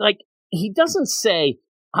be, like, he doesn't say,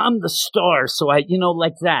 I'm the star, so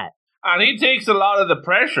like that. And he takes a lot of the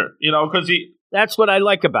pressure, because that's what I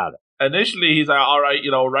like about it. Initially, he's like, all right,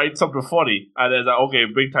 write something funny. And then like, okay,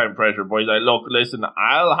 big time pressure. But he's like, look, listen,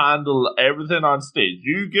 I'll handle everything on stage.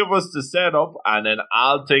 You give us the setup, and then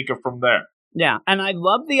I'll take it from there. Yeah, and I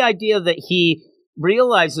love the idea that he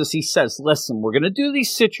realizes, he says, listen, we're going to do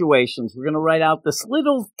these situations. We're going to write out this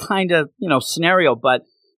little kind of, scenario, but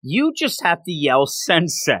you just have to yell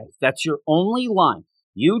sensei. That's your only line.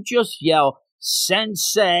 You just yell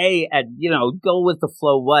sensei and, go with the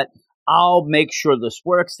flow. I'll make sure this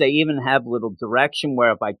works. They even have little direction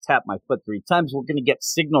where if I tap my foot 3 times, we're going to get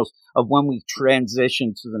signals of when we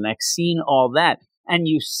transition to the next scene, all that. And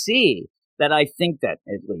you see that I think that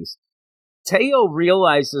at least Teo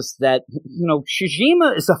realizes that,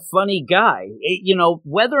 Shijima is a funny guy.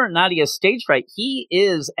 Whether or not he has stage fright, he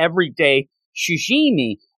is everyday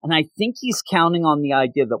Shijimi. And I think he's counting on the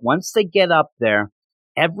idea that once they get up there,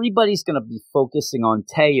 everybody's going to be focusing on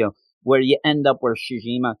Teo, where you end up where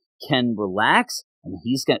Shijima can relax, and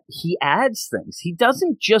he adds things. He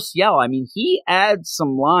doesn't just yell. I mean, he adds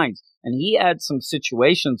some lines, and he adds some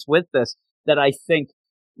situations with this that I think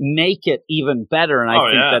make it even better. And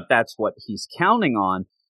I think that's what he's counting on,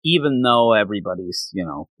 even though everybody's,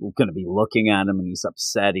 going to be looking at him and he's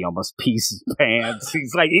upset. He almost pees his pants.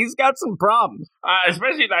 He's got some problems.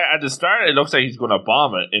 Especially at the start, it looks like he's going to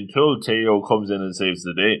bomb it until Teo comes in and saves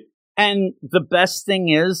the day. And the best thing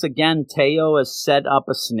is, again, Teo has set up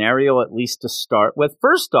a scenario at least to start with.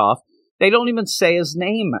 First off, they don't even say his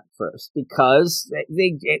name at first because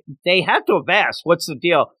they had to have asked, what's the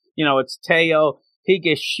deal? It's Teo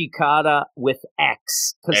Higashikata with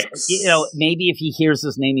X. Because, maybe if he hears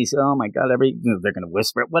his name, he's, oh my God, they're going to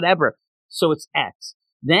whisper it, whatever. So it's X.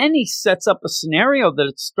 Then he sets up a scenario that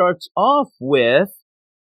it starts off with,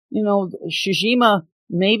 Shijima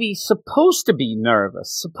maybe supposed to be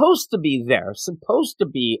nervous, supposed to be there, supposed to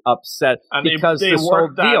be upset, and because they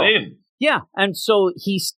worked that in. Yeah, and so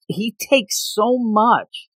he takes so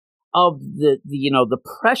much of the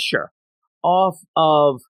pressure off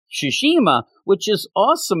of Shijima, which is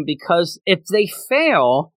awesome because if they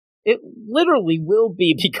fail, it literally will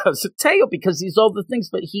be because of Teo, because he's all the things,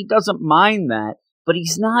 but he doesn't mind that. But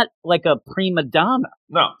he's not like a prima donna.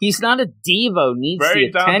 No. He's not a diva who needs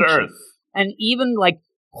Very the attention. down to earth. And even like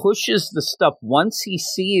pushes the stuff once he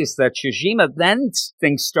sees that Shijima, then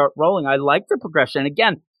things start rolling. I like the progression.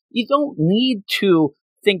 Again, you don't need to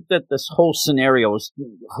think that this whole scenario is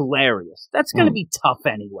hilarious. That's going to be tough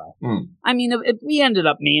anyway. I mean, if we ended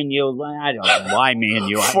up, me and you, I don't know why me and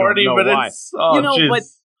you, I 40 don't know minutes. why. Oh, you know, geez.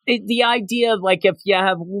 but the idea of like, if you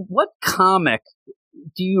have, what comic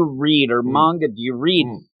do you read or manga do you read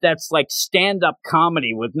that's like stand-up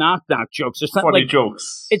comedy with knock-knock jokes or something? Funny like,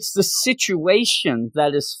 jokes. It's the situation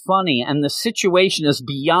that is funny, and the situation is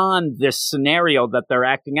beyond this scenario that they're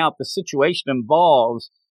acting out. The situation involves,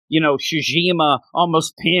 Shijima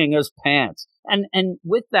almost peeing his pants. And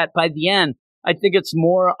with that, by the end, I think it's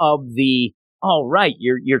more of the, all right,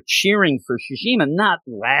 you're cheering for Shijima, not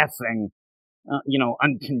laughing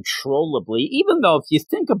uncontrollably, even though if you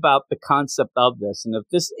think about the concept of this, and if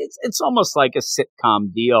this, it's almost like a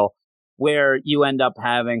sitcom deal where you end up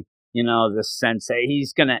having, this sensei,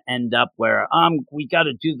 he's going to end up where, we got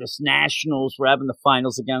to do this nationals. We're having the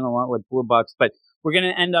finals again along with Blue Bucks, but we're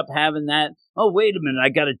going to end up having that. Oh, wait a minute. I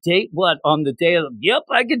got a date. What? On the day of yep,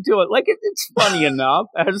 I can do it. Like, it's funny enough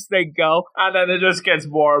as they go. And then it just gets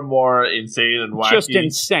more and more insane and wacky. Just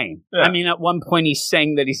insane. Yeah. I mean, at one point he's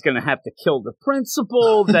saying that he's going to have to kill the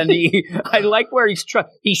principal. Then I like where he's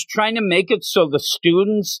trying to make it so the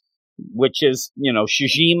students, which is,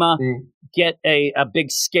 Shijima, get a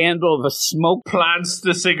big scandal of a smoke. Plants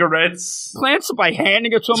the cigarettes. Plants it by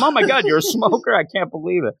handing it to him. Oh my God, you're a smoker. I can't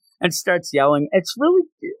believe it. And starts yelling. It's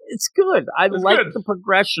good. It's like the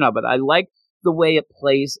progression of it. I like the way it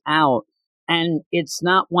plays out. And it's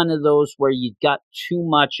not one of those where you got too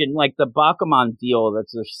much in, like the Bakuman deal that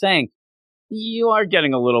they're saying. You are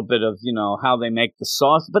getting a little bit of, how they make the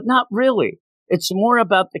sauce, but not really. It's more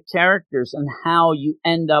about the characters and how you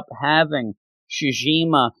end up having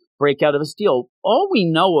Shijima break out of his deal. All we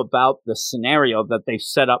know about the scenario that they've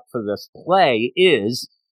set up for this play is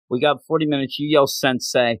we got 40 minutes, you yell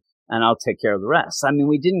sensei, and I'll take care of the rest. I mean,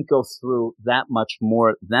 we didn't go through that much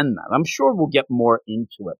more than that. I'm sure we'll get more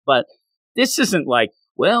into it, but this isn't like,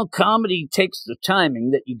 well, comedy takes the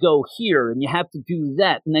timing that you go here and you have to do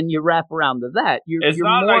that and then you wrap around to that. It's you're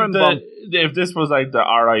not more like if this was like the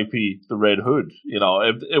R.I.P. the Red Hood,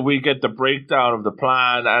 if we get the breakdown of the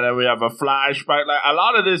plan and then we have a flashback, like a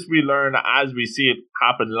lot of this we learn as we see it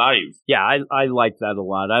happen live. Yeah, I like that a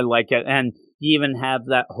lot. I like it. And you even have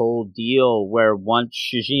that whole deal where once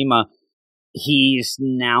Shijima, he's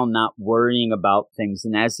now not worrying about things.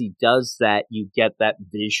 And as he does that, you get that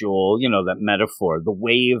visual, that metaphor, the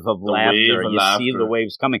wave of laughter. See the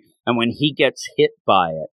waves coming. And when he gets hit by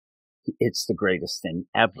it, it's the greatest thing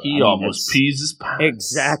ever. He almost pees his pants.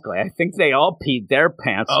 Exactly. I think they all peed their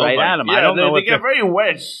pants at him. Yeah, I don't know. They get very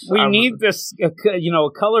wet. We need this, a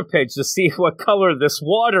color page to see what color this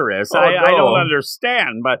water is. Oh, I don't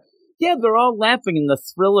understand, but yeah, they're all laughing in the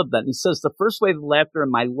thrill of that. And he says, the first wave of laughter in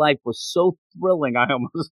my life was so thrilling, I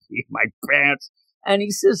almost peed my pants. And he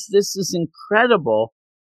says, this is incredible.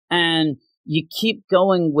 And you keep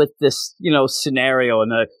going with this, scenario.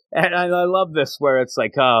 And I love this where it's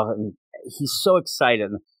like, oh, he's so excited.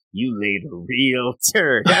 You laid a real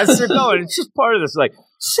turd. As they're going, it's just part of this, like,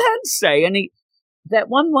 sensei. And that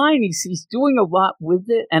one line, he's doing a lot with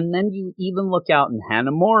it. And then you even look out and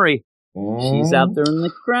Hanamori. She's out there in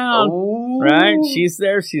the crowd, right? She's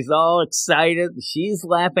there. She's all excited. She's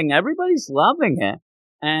laughing. Everybody's loving it.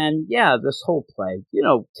 And yeah, this whole play,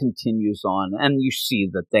 continues on. And you see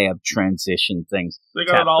that they have transition things. They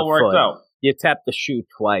got it all worked out. You tap the shoe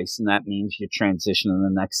twice, and that means you transition to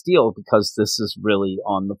the next deal because this is really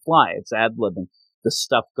on the fly. It's ad-libbing the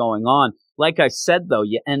stuff going on. Like I said, though,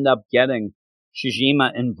 you end up getting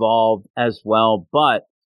Shijima involved as well, but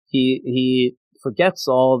he forgets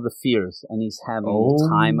all of the fears, and he's having the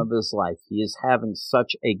time of his life. He is having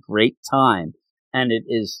such a great time, and it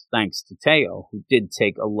is thanks to Teo, who did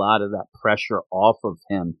take a lot of that pressure off of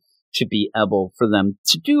him to be able for them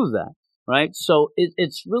to do that, right? So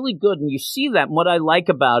it's really good, and you see that, and what I like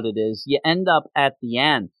about it is you end up at the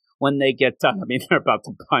end, when they get done, I mean, they're about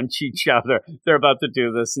to punch each other, they're about to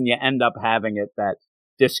do this, and you end up having it that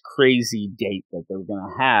this crazy date that they're going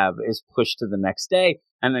to have is pushed to the next day.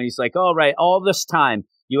 And then he's like, all right, all this time,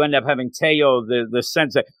 you end up having Teo, the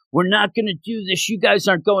sensei, we're not going to do this. You guys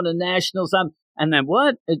aren't going to nationals. And then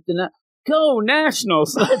what? Go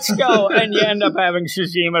nationals. Let's go. And you end up having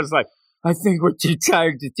Shijima's like, I think we're too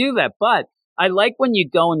tired to do that. But I like when you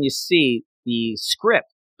go and you see the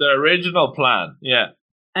script. The original plan, yeah.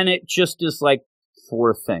 And it just is like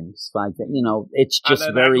 4 things, 5 things. It's just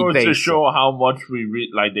and very that goes basic. to show how much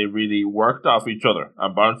they really worked off each other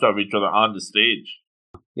and bounced off each other on the stage.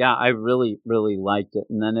 Yeah, I really, really liked it.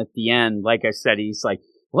 And then at the end, like I said, he's like,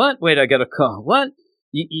 what? Wait, I got a call. What?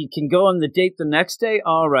 You can go on the date the next day?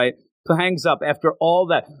 All right. Hangs up after all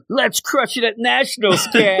that. Let's crush it at Nationals,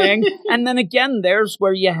 gang. And then again, there's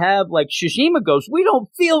where you have, like, Shijima goes, we don't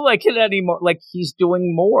feel like it anymore. Like, he's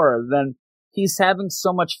doing more than he's having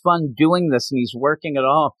so much fun doing this, and he's working it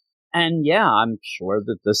off. And yeah, I'm sure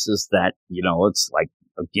that this is that, it's like,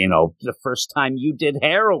 the first time you did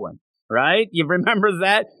heroin, right? You remember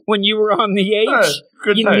that when you were on the H?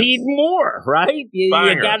 You times. Need more, right? You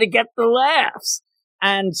got to get the laughs.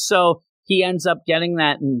 And so he ends up getting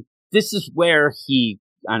that, and this is where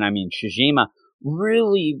Shijima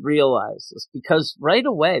really realizes, because right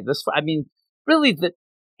away,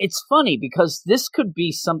 it's funny because this could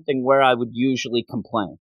be something where I would usually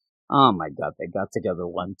complain. Oh my God, they got together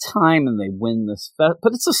one time and they win this but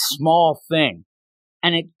it's a small thing.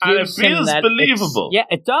 And it gives feels him that believable. Yeah,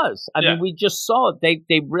 it does. I mean, we just saw it.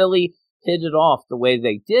 They really hit it off the way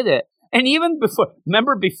they did it. And even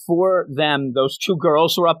before them, those 2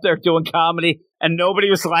 girls were up there doing comedy and nobody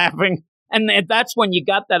was laughing. And that's when you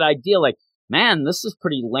got that idea, like, man, this is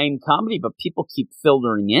pretty lame comedy, but people keep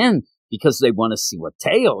filtering in because they want to see what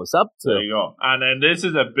Teo is up to. There you go. And then this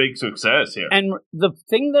is a big success here. And the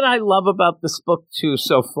thing that I love about this book, too,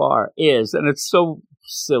 so far is, and it's so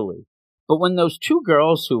silly, but when those 2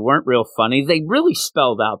 girls who weren't real funny, they really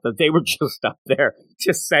spelled out that they were just up there,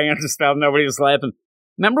 just saying stuff, nobody was laughing.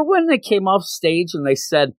 Remember when they came off stage and they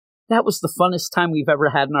said, that was the funnest time we've ever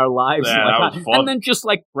had in our lives? Yeah, that was fun. And then just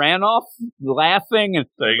like ran off laughing. And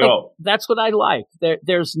there you go. That's what I like.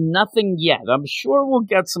 There's nothing yet. I'm sure we'll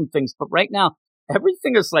get some things, but right now,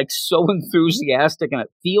 everything is like so enthusiastic and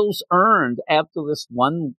it feels earned after this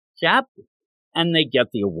one chapter. And they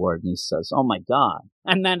get the award and he says, oh my God.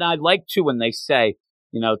 And then I like too when they say,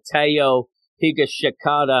 Teo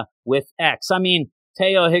Higashikata with X. I mean,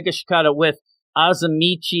 Teo Higashikata with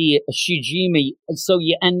Azamichi Shijimi, so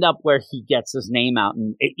you end up where he gets his name out.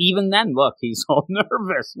 And even then, look, he's all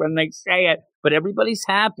nervous when they say it, but everybody's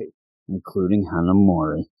happy, including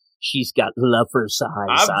Hanamori. She's got lover's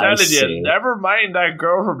eyes. I'm telling you, never mind that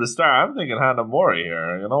girl from the start. I'm thinking Hanamori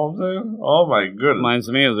here. You know what I'm saying? Oh my goodness. Reminds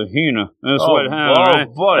me of the Hina. That's what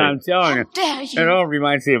happened. Oh boy. I'm telling you. Dare you? It all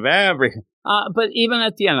reminds me of everything. But even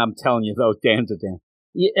at the end, I'm telling you, though, Dan to Dan.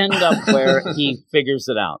 You end up where he figures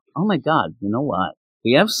it out. Oh my God, you know what?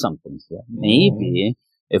 We have something here. Maybe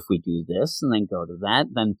if we do this and then go to that,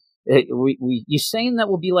 then you saying that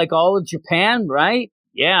will be like all of Japan, right?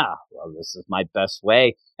 Yeah. Well, this is my best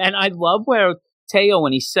way. And I love where Teo,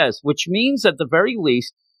 when he says, which means at the very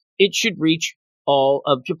least, it should reach all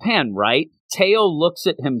of Japan, right? Teo looks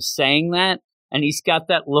at him saying that, and he's got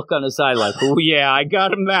that look on his eye like, oh yeah, I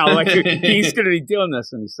got him now. Like he's going to be doing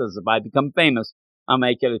this. And he says, if I become famous, I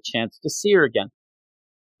might get a chance to see her again.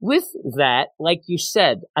 With that, like you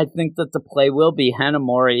said, I think that the play will be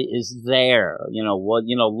Hanamori is there.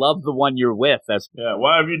 Love the one you're with. Yeah,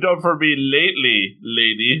 what have you done for me lately,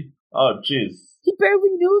 lady? Oh, jeez. He barely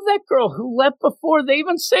knew that girl who left before. They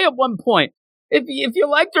even say at one point, if you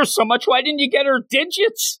liked her so much, why didn't you get her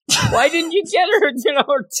digits? Why didn't you get her,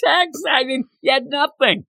 her text? I mean, you had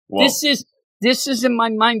nothing. Well, this is in my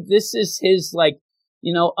mind. This is his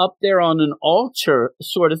up there on an altar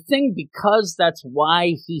sort of thing, because that's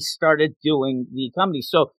why he started doing the comedy.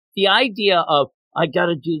 So the idea of, I got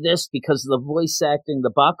to do this because of the voice acting, the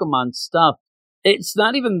Bakuman stuff, it's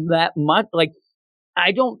not even that much. Like,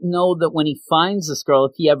 I don't know that when he finds this girl,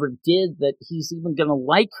 if he ever did, that he's even going to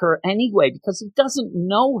like her anyway, because he doesn't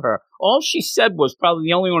know her. All she said was probably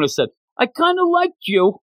the only one who said, I kind of liked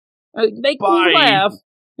you. Make me laugh.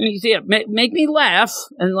 And he's make me laugh.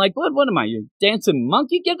 And like, what am I, you dancing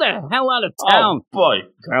monkey? Get the hell out of town. Oh, boy.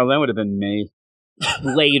 Girl, that would have been me.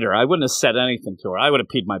 Later, I wouldn't have said anything to her. I would have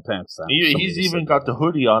peed my pants out. He's even got the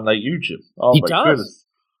hoodie on like you, Chip. Oh, he my does. goodness.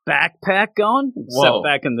 Backpack on? Except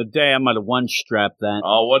back in the day, I might have one-strapped that.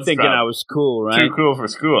 Oh, one thinking strap. I was cool, right? Too cool for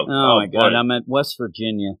school. Oh my God, boy. I'm at West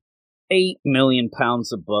Virginia. 8 million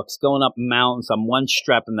pounds of books going up mountains. I'm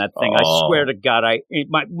one-strapping that thing. I swear to God,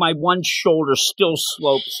 my one shoulder still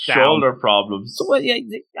slopes down. Shoulder problems. So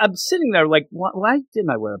I'm sitting there like, why didn't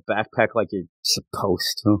I wear a backpack like you're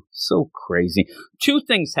supposed to? So crazy. 2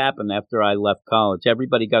 things happened after I left college.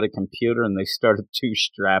 Everybody got a computer and they started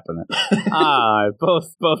two-strapping it.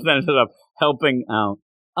 Both ended up helping out.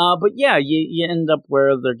 But yeah, you end up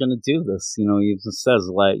where they're going to do this. He just says,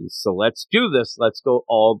 so let's do this. Let's go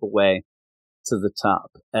all the way to the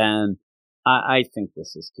top. And I think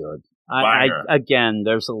this is good. Banger. Again,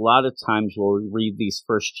 there's a lot of times where we read these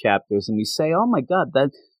first chapters and we say, "Oh my God,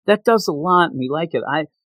 that does a lot," and we like it.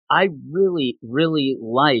 I really, really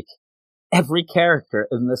like every character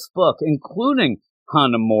in this book, including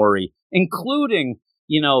Hanamori, including,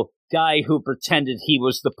 guy who pretended he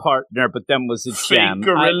was the partner, but then was a gem. Fake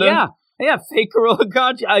gorilla. Fake gorilla.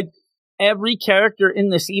 God, every character in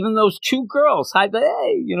this, even those two girls, all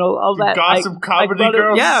that. Gossip comedy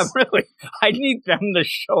girls? Yeah, really. I need them to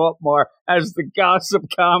show up more as the gossip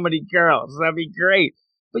comedy girls. That'd be great.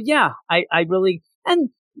 But yeah, I really,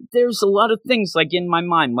 and there's a lot of things like in my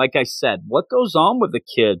mind, like I said, what goes on with a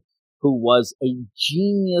kid who was a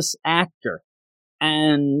genius actor?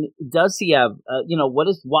 And does he have,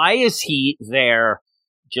 why is he there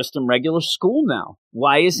just in regular school now?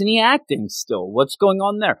 Why isn't he acting still? What's going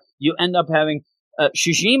on there? You end up having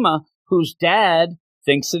Shijima, whose dad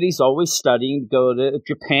thinks that he's always studying to go to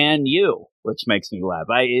Japan U, which makes me laugh.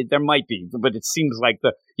 There might be, but it seems like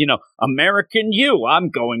the, American U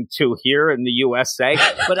I'm going to here in the USA.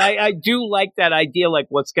 But I do like that idea, like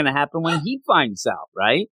what's going to happen when he finds out,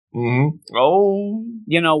 right? Mm-hmm. Oh.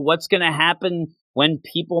 What's going to happen when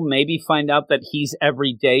people maybe find out that he's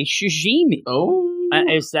everyday Shijimi? Oh.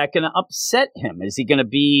 Is that going to upset him? Is he going to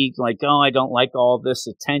be like, oh, I don't like all this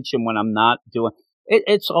attention when I'm not doing it?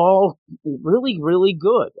 It's all really, really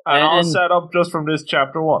good. And all set up just from this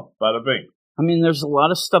chapter 1. Bada bing. I mean, there's a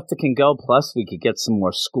lot of stuff that can go. Plus, we could get some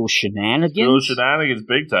more school shenanigans. School shenanigans,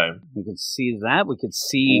 big time. We could see that. We could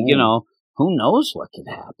see, who knows what could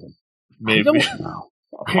happen. Maybe. I don't know.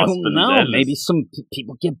 I don't know. Maybe some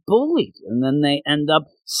people get bullied, and then they end up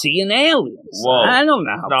seeing aliens. Whoa. I don't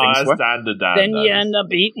know how things work. Then you end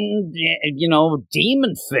up eating,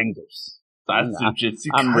 demon fingers. That's Jujutsu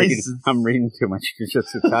Kaisen. I'm reading too much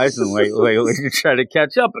Jujutsu Kaisen lately to try to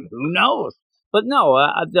catch up, and who knows? But no,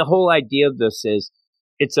 the whole idea of this is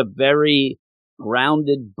it's a very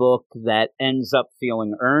grounded book that ends up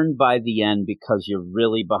feeling earned by the end because you're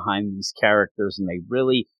really behind these characters, and they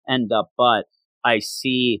really end up, but I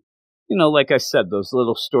see, like I said, those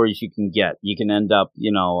little stories you can get. You can end up,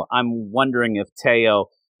 I'm wondering if Teo,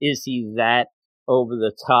 is he that over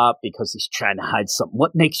the top because he's trying to hide something?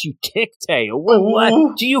 What makes you tick, Teo?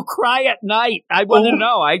 What? Do you cry at night? I want to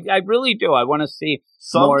know. I really do. I want to see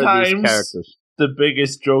more of these characters. The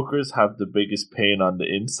biggest jokers have the biggest pain on the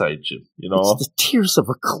inside, Jim. It's the tears of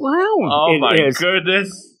a clown. Oh, my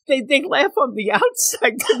goodness. They laugh on the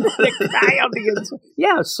outside, and they cry on the inside.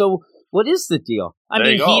 Yeah, so what is the deal? I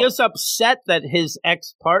mean, he is upset that his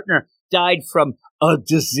ex-partner died from a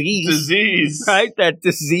disease. Right? That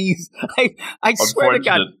disease. I swear to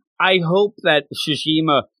God, I hope that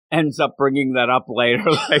Shijima ends up bringing that up later.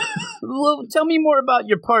 Like, well, tell me more about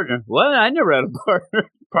your partner. What? I never had a partner.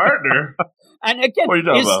 Partner? And again,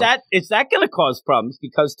 is that going to cause problems?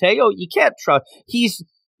 Because Teo, you can't trust. He's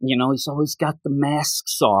always got the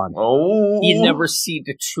masks on. Oh. You never see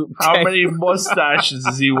the true How Teo. many mustaches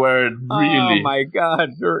is he wearing, really? Oh, my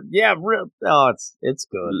God. Yeah, it's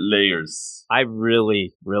good. Layers. I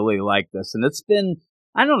really, really like this. And it's been,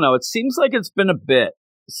 I don't know, it seems like it's been a bit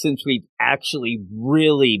since we've actually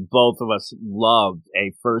really, both of us, loved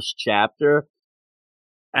a first chapter.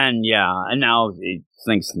 And now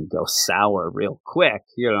things can go sour real quick,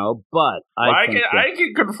 but I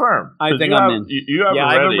can confirm. I think I'm in. You haven't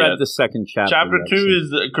I haven't read yet. the second chapter. Chapter yet, 2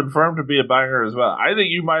 is confirmed to be a banger as well. I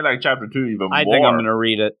think you might like chapter 2 even more. I think I'm going to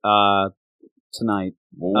read it tonight.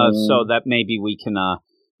 So that maybe we can,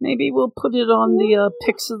 maybe we'll put it on the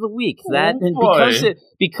picks of the week.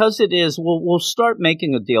 Because it is, we'll start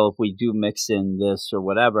making a deal if we do mix in this or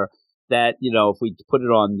whatever, that, if we put it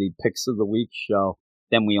on the picks of the week show,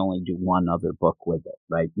 then we only do one other book with it,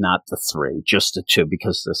 right? Not the 3, just the 2,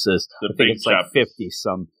 because this is, I think it's like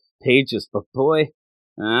 50-some pages. But boy,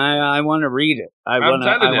 I want to read it. I want to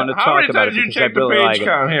talk about it. How many times you check the page like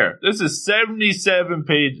count here? This is 77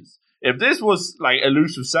 pages. If this was like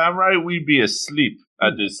Elusive Samurai, we'd be asleep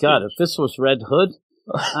at this stage. God, if this was Red Hood,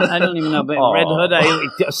 I don't even know. But Red Hood,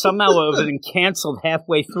 somehow it would have been canceled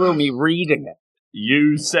halfway through me reading it.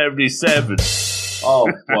 U77.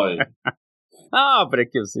 Oh, boy. Oh, but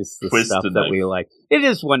it gives us the stuff that we like. It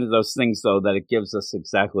is one of those things, though, that it gives us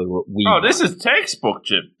exactly what we want. This is textbook,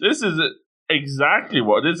 Jim. This is exactly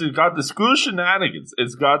what. This has got the school shenanigans.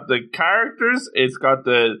 It's got the characters. It's got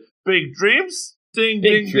the big dreams. Ding,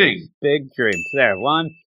 big ding, dreams. ding. Big dreams. There.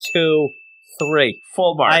 1, 2, 3.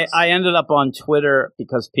 Full marks. I ended up on Twitter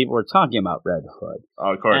because people were talking about Red Hood.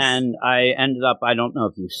 Oh, of course. And I ended up, I don't know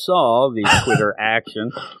if you saw the Twitter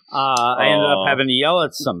action. I ended up having to yell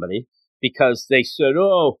at somebody. Because they said,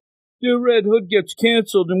 the Red Hood gets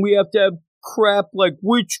canceled and we have to have crap like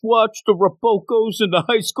which watch the Rapocos and the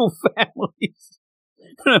high school families.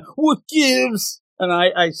 What gives? And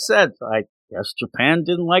I said, I guess Japan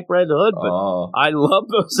didn't like Red Hood, but I love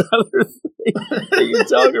those other things that you're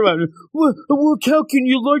talking about. Well, how can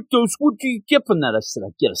you like those? What do you get from that? I said,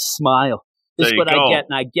 I get a smile. This is what I get,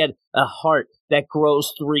 and I get a heart that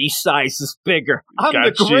grows 3 sizes bigger. I'm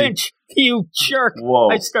the Grinch, you jerk. Whoa.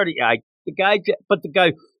 I started, the guy,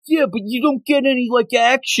 yeah, but you don't get any, like,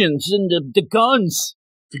 actions and the guns.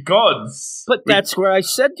 The guns. But that's where I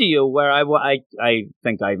said to you, where I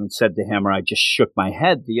think I even said to him, or I just shook my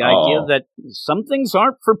head, the idea that some things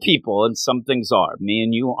aren't for people and some things are. Me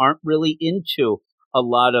and you aren't really into a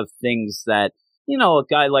lot of things that, you know, a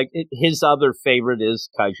guy like his other favorite is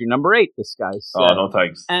Kaiju number 8, this guy said. Oh, no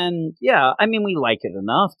thanks. And yeah, I mean, we like it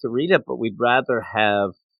enough to read it, but we'd rather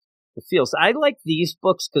have the feels. I like these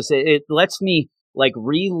books because it lets me like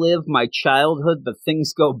relive my childhood, but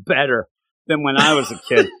things go better than when I was a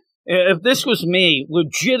kid. If this was me,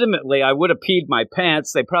 legitimately, I would have peed my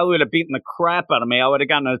pants. They probably would have beaten the crap out of me. I would have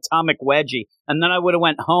gotten an atomic wedgie. And then I would have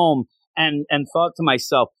went home and thought to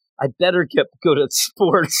myself, I better get good at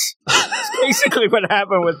sports. That's basically what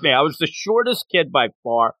happened with me. I was the shortest kid by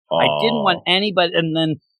far. I didn't want anybody. And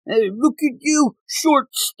then, hey, look at you, short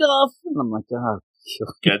stuff. And I'm like,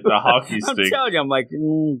 get the hockey stick. I'm telling you, I'm like,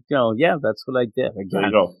 yeah, that's what I did. Again. There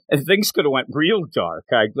you go. And things could have went real dark.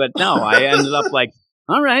 But no, I ended up like,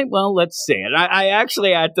 all right, well, let's see it. I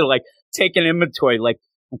actually had to like take an inventory. Like,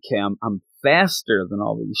 okay, I'm faster than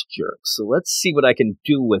all these jerks, so let's see what I can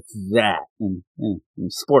do with that in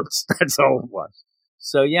sports. That's all it was.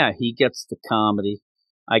 So yeah, he gets the comedy.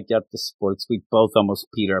 I get the sports. We both almost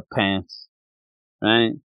peed our pants.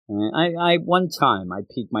 Right? I one time I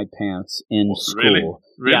peed my pants in school.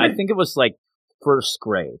 Really? Yeah, I think it was like first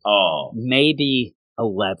grade. Maybe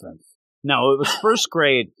 11th. No, it was first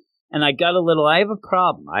grade, and I have a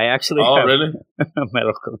problem. I actually have really? a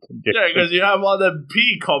medical condition. Yeah, because you have all the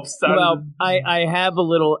pee cups. Well, I have a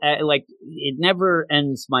little, like, it never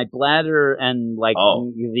ends. My bladder and, like,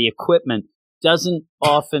 the equipment doesn't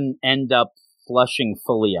often end up flushing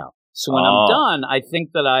fully out. So when I'm done, I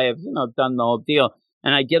think that I have, done the whole deal.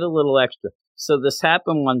 And I get a little extra. So this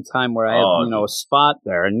happened one time where I had, a spot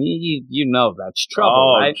there, and you know that's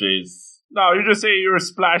trouble, right? Oh, jeez. No, you just say you were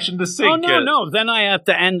splashing the sink. Oh, no. Then I have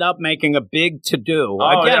to end up making a big to-do.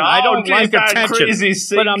 Oh, Again, yeah. I don't like attention. Crazy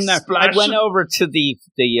sink but I'm there. splashing. I went over to the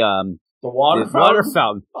water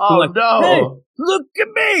fountain. Oh, like, no. Hey, look at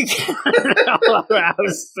me. I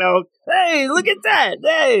was soaked. Hey, look at that.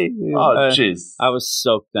 Hey. Oh, jeez. I was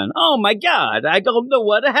soaked then. Oh, my God. I don't know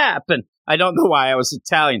what happened. I don't know why I was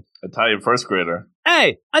Italian. Italian first grader.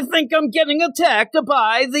 Hey, I think I'm getting attacked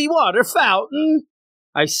by the water fountain,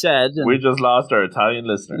 I said. We just lost our Italian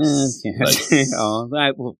listeners.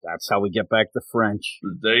 That's how we get back to French.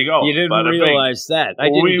 There you go. You didn't realize that. I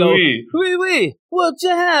didn't go, oui, what's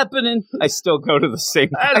happening? I still go to the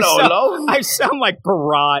same. Hello. I sound like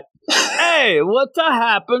Barat. Hey, what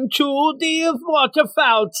happened to the water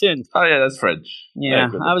fountain? Oh, yeah, that's French.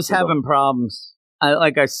 Yeah, I was having problems.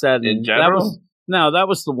 Like I said, in general? That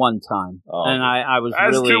was the one time. And I was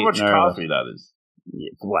that's really too much nervous. coffee, that is.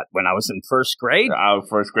 What, when I was in first grade?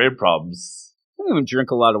 First grade problems. I don't even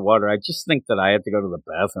drink a lot of water. I just think that I had to go to the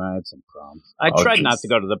bathroom. I had some problems. I tried not to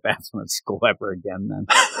go to the bathroom at school ever again then.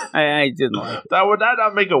 I didn't like it. Would that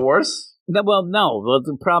not make it worse? Well, no. Well,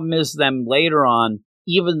 the problem is then later on,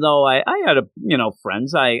 even though I had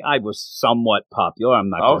friends, I was somewhat popular. I'm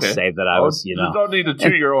not going to say that I was, You don't need to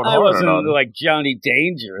chew your own horn. I wasn't like Johnny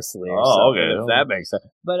Dangerously or something, if that makes sense.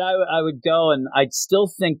 But I would go, and I'd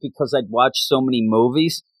still think, because I'd watched so many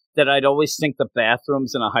movies, that I'd always think the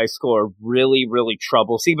bathrooms in a high school are really, really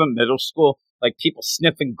troubles. Even middle school, like people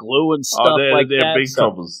sniffing glue and stuff like that. They're big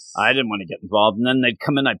troubles. I didn't want to get involved. And then they'd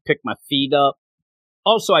come in, I'd pick my feet up.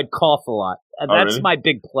 Also, I'd cough a lot. That's my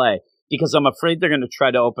big play. Because I'm afraid they're going to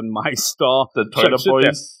try to open my stall. The toilet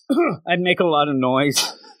boys? I'd make a lot of noise.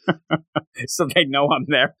 So they know I'm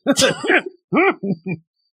there.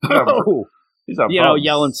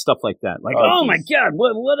 Yelling stuff like that. Like, oh my God,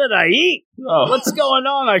 what did I eat? What's going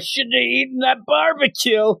on? I shouldn't have eaten that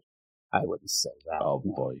barbecue. I wouldn't say that. Oh,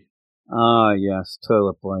 boy. Oh, yes,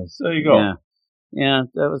 toilet boys. There you go. Yeah,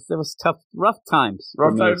 there was tough, rough times.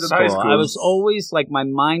 Rough times in high school. I was always like, my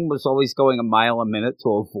mind was always going a mile a minute to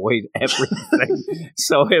avoid everything.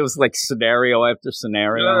 So it was like scenario after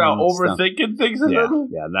scenario. Overthinking things a little?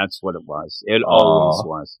 Yeah, that's what it was. It always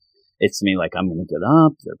was. It's me like, I'm going to get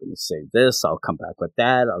up, they're going to say this, I'll come back with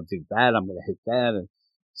that, I'll do that, I'm going to hit that. And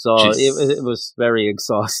so it was very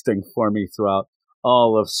exhausting for me throughout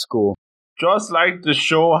all of school. Just like the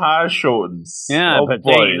show has shown. Yeah, oh, but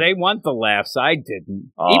boy. they want the laughs. I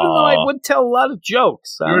didn't. Even though I would tell a lot of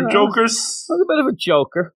jokes. You're jokers? I was a bit of a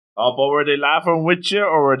joker. Oh, but were they laughing with you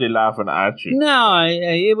or were they laughing at you? No,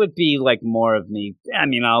 it would be like more of me. I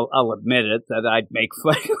mean, I'll admit it that I'd make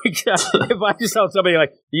fun. If I just tell somebody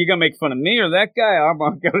like, "You gonna make fun of me or that guy?" I'm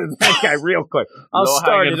gonna go to that guy real quick. I'll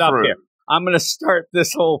start it up here. I'm gonna start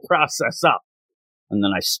this whole process up, and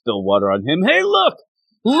then I spill water on him. Hey, look,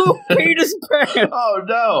 Luke peed his pants. Oh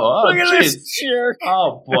no! Oh, look at this jerk.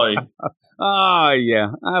 Oh boy. Oh yeah,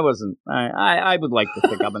 I wasn't. I would like to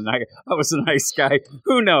think I was a nice guy.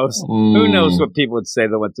 Who knows? Who knows what people would say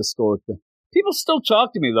that went to school with me? People still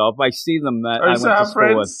talk to me though if I see them that I went to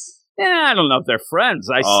school with. Yeah, I don't know if they're friends.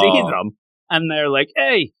 I see them and they're like,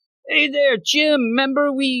 "Hey there, Jim.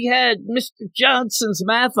 Remember we had Mr. Johnson's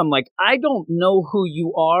math?" I'm like, I don't know who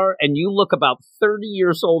you are, and you look about 30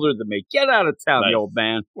 years older than me. Get out of town, you old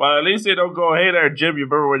man. Well, at least they don't go, "Hey there, Jim. You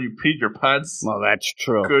remember when you peed your pants?" Well, that's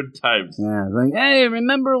true. Good times. Yeah, like, hey,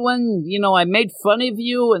 remember when, I made fun of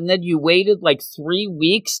you and then you waited like 3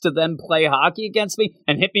 weeks to then play hockey against me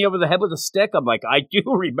and hit me over the head with a stick? I'm like, I do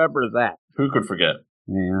remember that. Who could forget?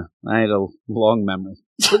 Yeah, I had a long memory.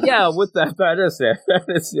 But yeah, with that is it. That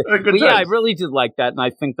is it. But yeah, I really did like that, and I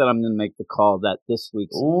think that I'm going to make the call that this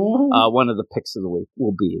week's one of the picks of the week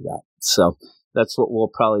will be that. So that's what we'll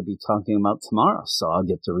probably be talking about tomorrow. So I'll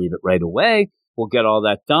get to read it right away. We'll get all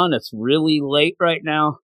that done. It's really late right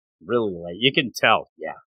now. Really late. You can tell.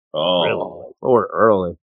 Yeah. Oh. Really late. Or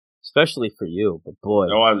early. Especially for you. But boy,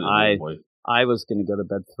 I was going to go to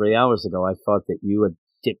bed 3 hours ago. I thought that you had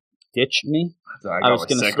ditched me. I was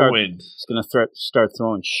going to start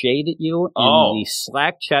throwing shade at you in the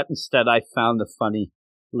Slack chat. Instead, I found a funny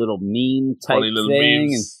little meme type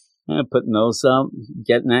thing and putting those up,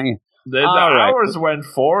 getting at you. The hours went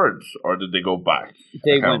forward, or did they go back?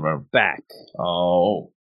 They went back.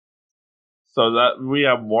 Oh, so that we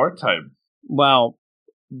have more time. Well,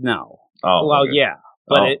 no. Oh, well, okay. yeah.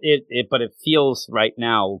 But it feels right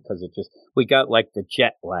now because we got like the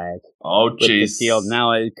jet lag. Oh, jeez. The deal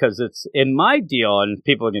now because it's in my deal, and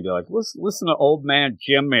people are gonna be like, "Listen to old man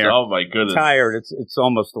Jim here." Oh my goodness, tired. It's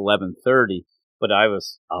almost 11:30, but I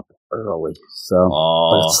was up early, so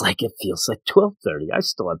but it's like it feels like 12:30. I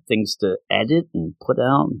still have things to edit and put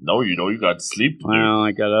out. No, you got sleep to do. Well,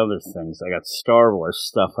 I got other things. I got Star Wars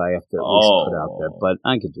stuff I have to at least put out there, but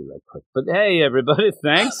I could do that quick. But hey, everybody,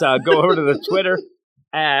 thanks. I'll go over to the Twitter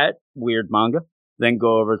at Weird Manga. Then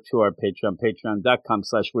go over to our Patreon,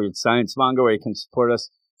 patreon.com/WeirdScienceManga, where you can support us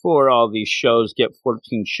for all these shows. Get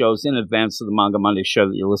 14 shows in advance of the Manga Monday show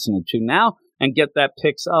that you're listening to now, and get that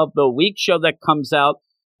Picks of the Week show that comes out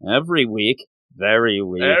every weekly.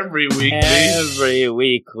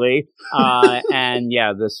 And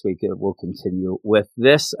yeah, this week it will continue with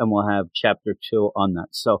this, and we'll have chapter 2 on that.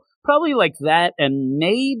 So probably like that, and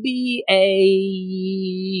maybe a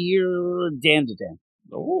Dan to Dan.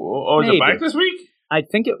 Oh, is it back this week? I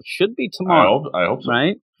think it should be tomorrow. I hope so.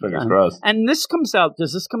 Right? Fingers crossed. And this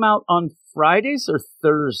does this come out on Fridays or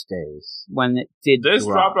Thursdays when it did This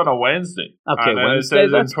dropped on a Wednesday. Okay, and Wednesday.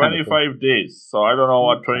 It says in 25 days. So I don't know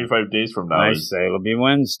what 25 days from now is. I say it'll be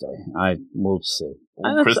Wednesday. We'll see.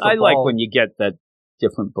 I like when you get that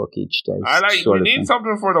different book each day. We need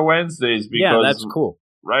something for the Wednesdays because that's cool.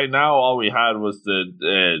 Right now, all we had was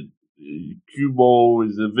the Kubo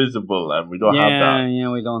is invisible, and we don't have that. Yeah,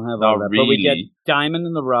 we don't have Not all that. really. But we get Diamond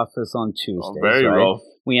in the Rough is on Tuesdays. Very rough.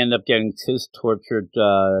 We end up getting Tis Tortured,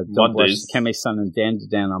 Mondays. Kemi-san and Dan to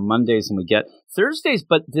Dan on Mondays, and we get Thursdays.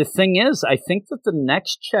 But the thing is, I think that the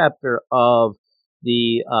next chapter of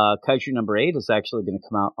the Kaiju number 8 is actually going to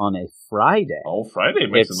come out on a Friday. Oh, Friday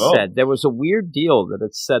makes it said there was a weird deal that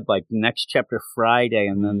it said like next chapter Friday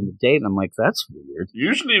and then the date, and I'm like, that's weird.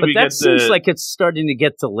 Usually but that seems like it's starting to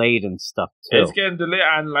get delayed and stuff too. It's getting delayed,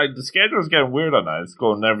 and like the schedule's getting weird on that. It's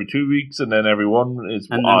going every 2 weeks, and then every one is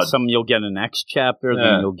and odd. Then some you'll get an next chapter,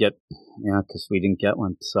 then you'll get because we didn't get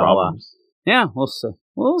one. So yeah, we'll see.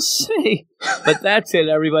 We'll see. But that's it,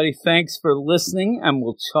 everybody. Thanks for listening, and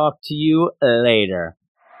we'll talk to you later.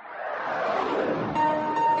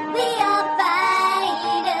 We are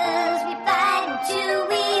fighters, we fight until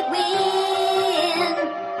we win.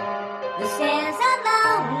 Who stands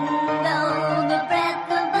alone, though the breath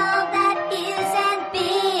of all that is and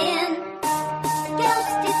been.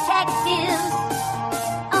 Ghost detectives,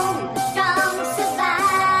 only the strong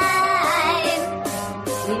survive.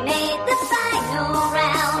 We made the final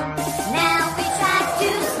round, now we try to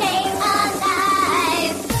stay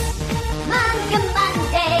alive. Manga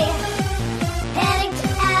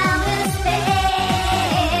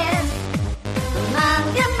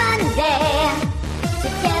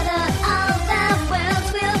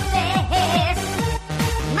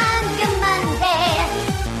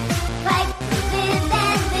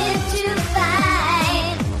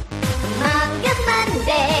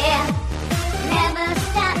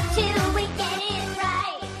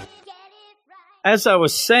as I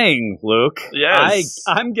was saying, Luke, Yes.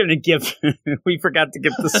 I'm going to give. We forgot to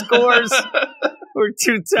give the scores. We're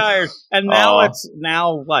too tired, and now it's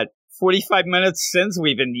what 45 minutes since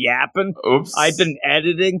we've been yapping. Oops. I've been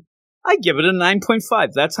editing. I give it a 9.5.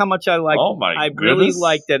 That's how much I liked it. Oh my I goodness. really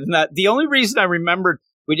liked it. And the only reason I remembered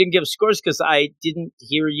we didn't give scores because I didn't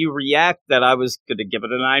hear you react that I was going to give it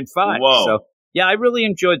a 9.5. Whoa. So yeah, I really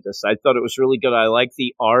enjoyed this. I thought it was really good. I liked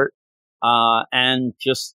the art and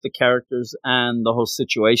just the characters and the whole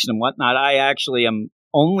situation and whatnot. I actually am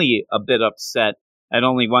only a bit upset at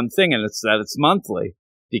only one thing, and it's that it's monthly.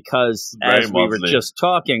 Because Very as we were monthly. just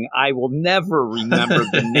talking, I will never remember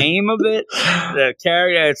the name of it. The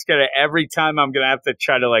character, it's gonna every time I'm gonna have to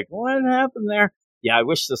try to what happened there? Yeah, I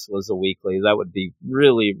wish this was a weekly. That would be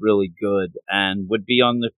really, really good and would be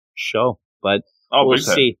on the show. But we'll big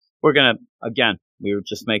time. see. We're gonna we were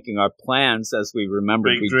just making our plans as we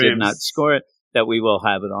remembered Big we dreams. did not score it. That we will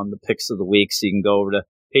have it on the picks of the week, so you can go over to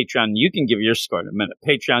Patreon. You can give your score in a minute.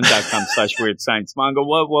 Patreon.com/Weird Science Manga.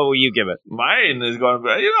 What will you give it? Mine is going to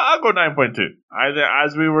be, I'll go 9.2.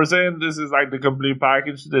 As we were saying, this is like the complete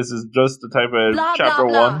package. This is just the type of Blah, chapter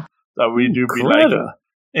blah, blah. 1 that we do be Greta. liking.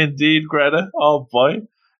 Indeed, Greta. Oh boy.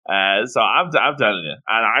 So I'm telling you,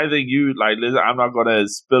 and I think you listen. I'm not going to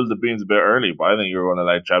spill the beans a bit early, but I think you're going to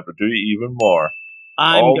like chapter 2 even more.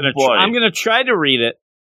 I'm boy. gonna try to read it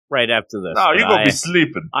right after this. No, you're but going to be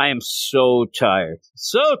sleeping. I am so tired.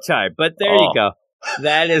 But there you go.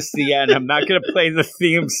 That is the end. I'm not going to play the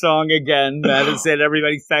theme song again. That is it,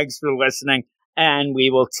 everybody. Thanks for listening, and we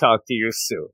will talk to you soon.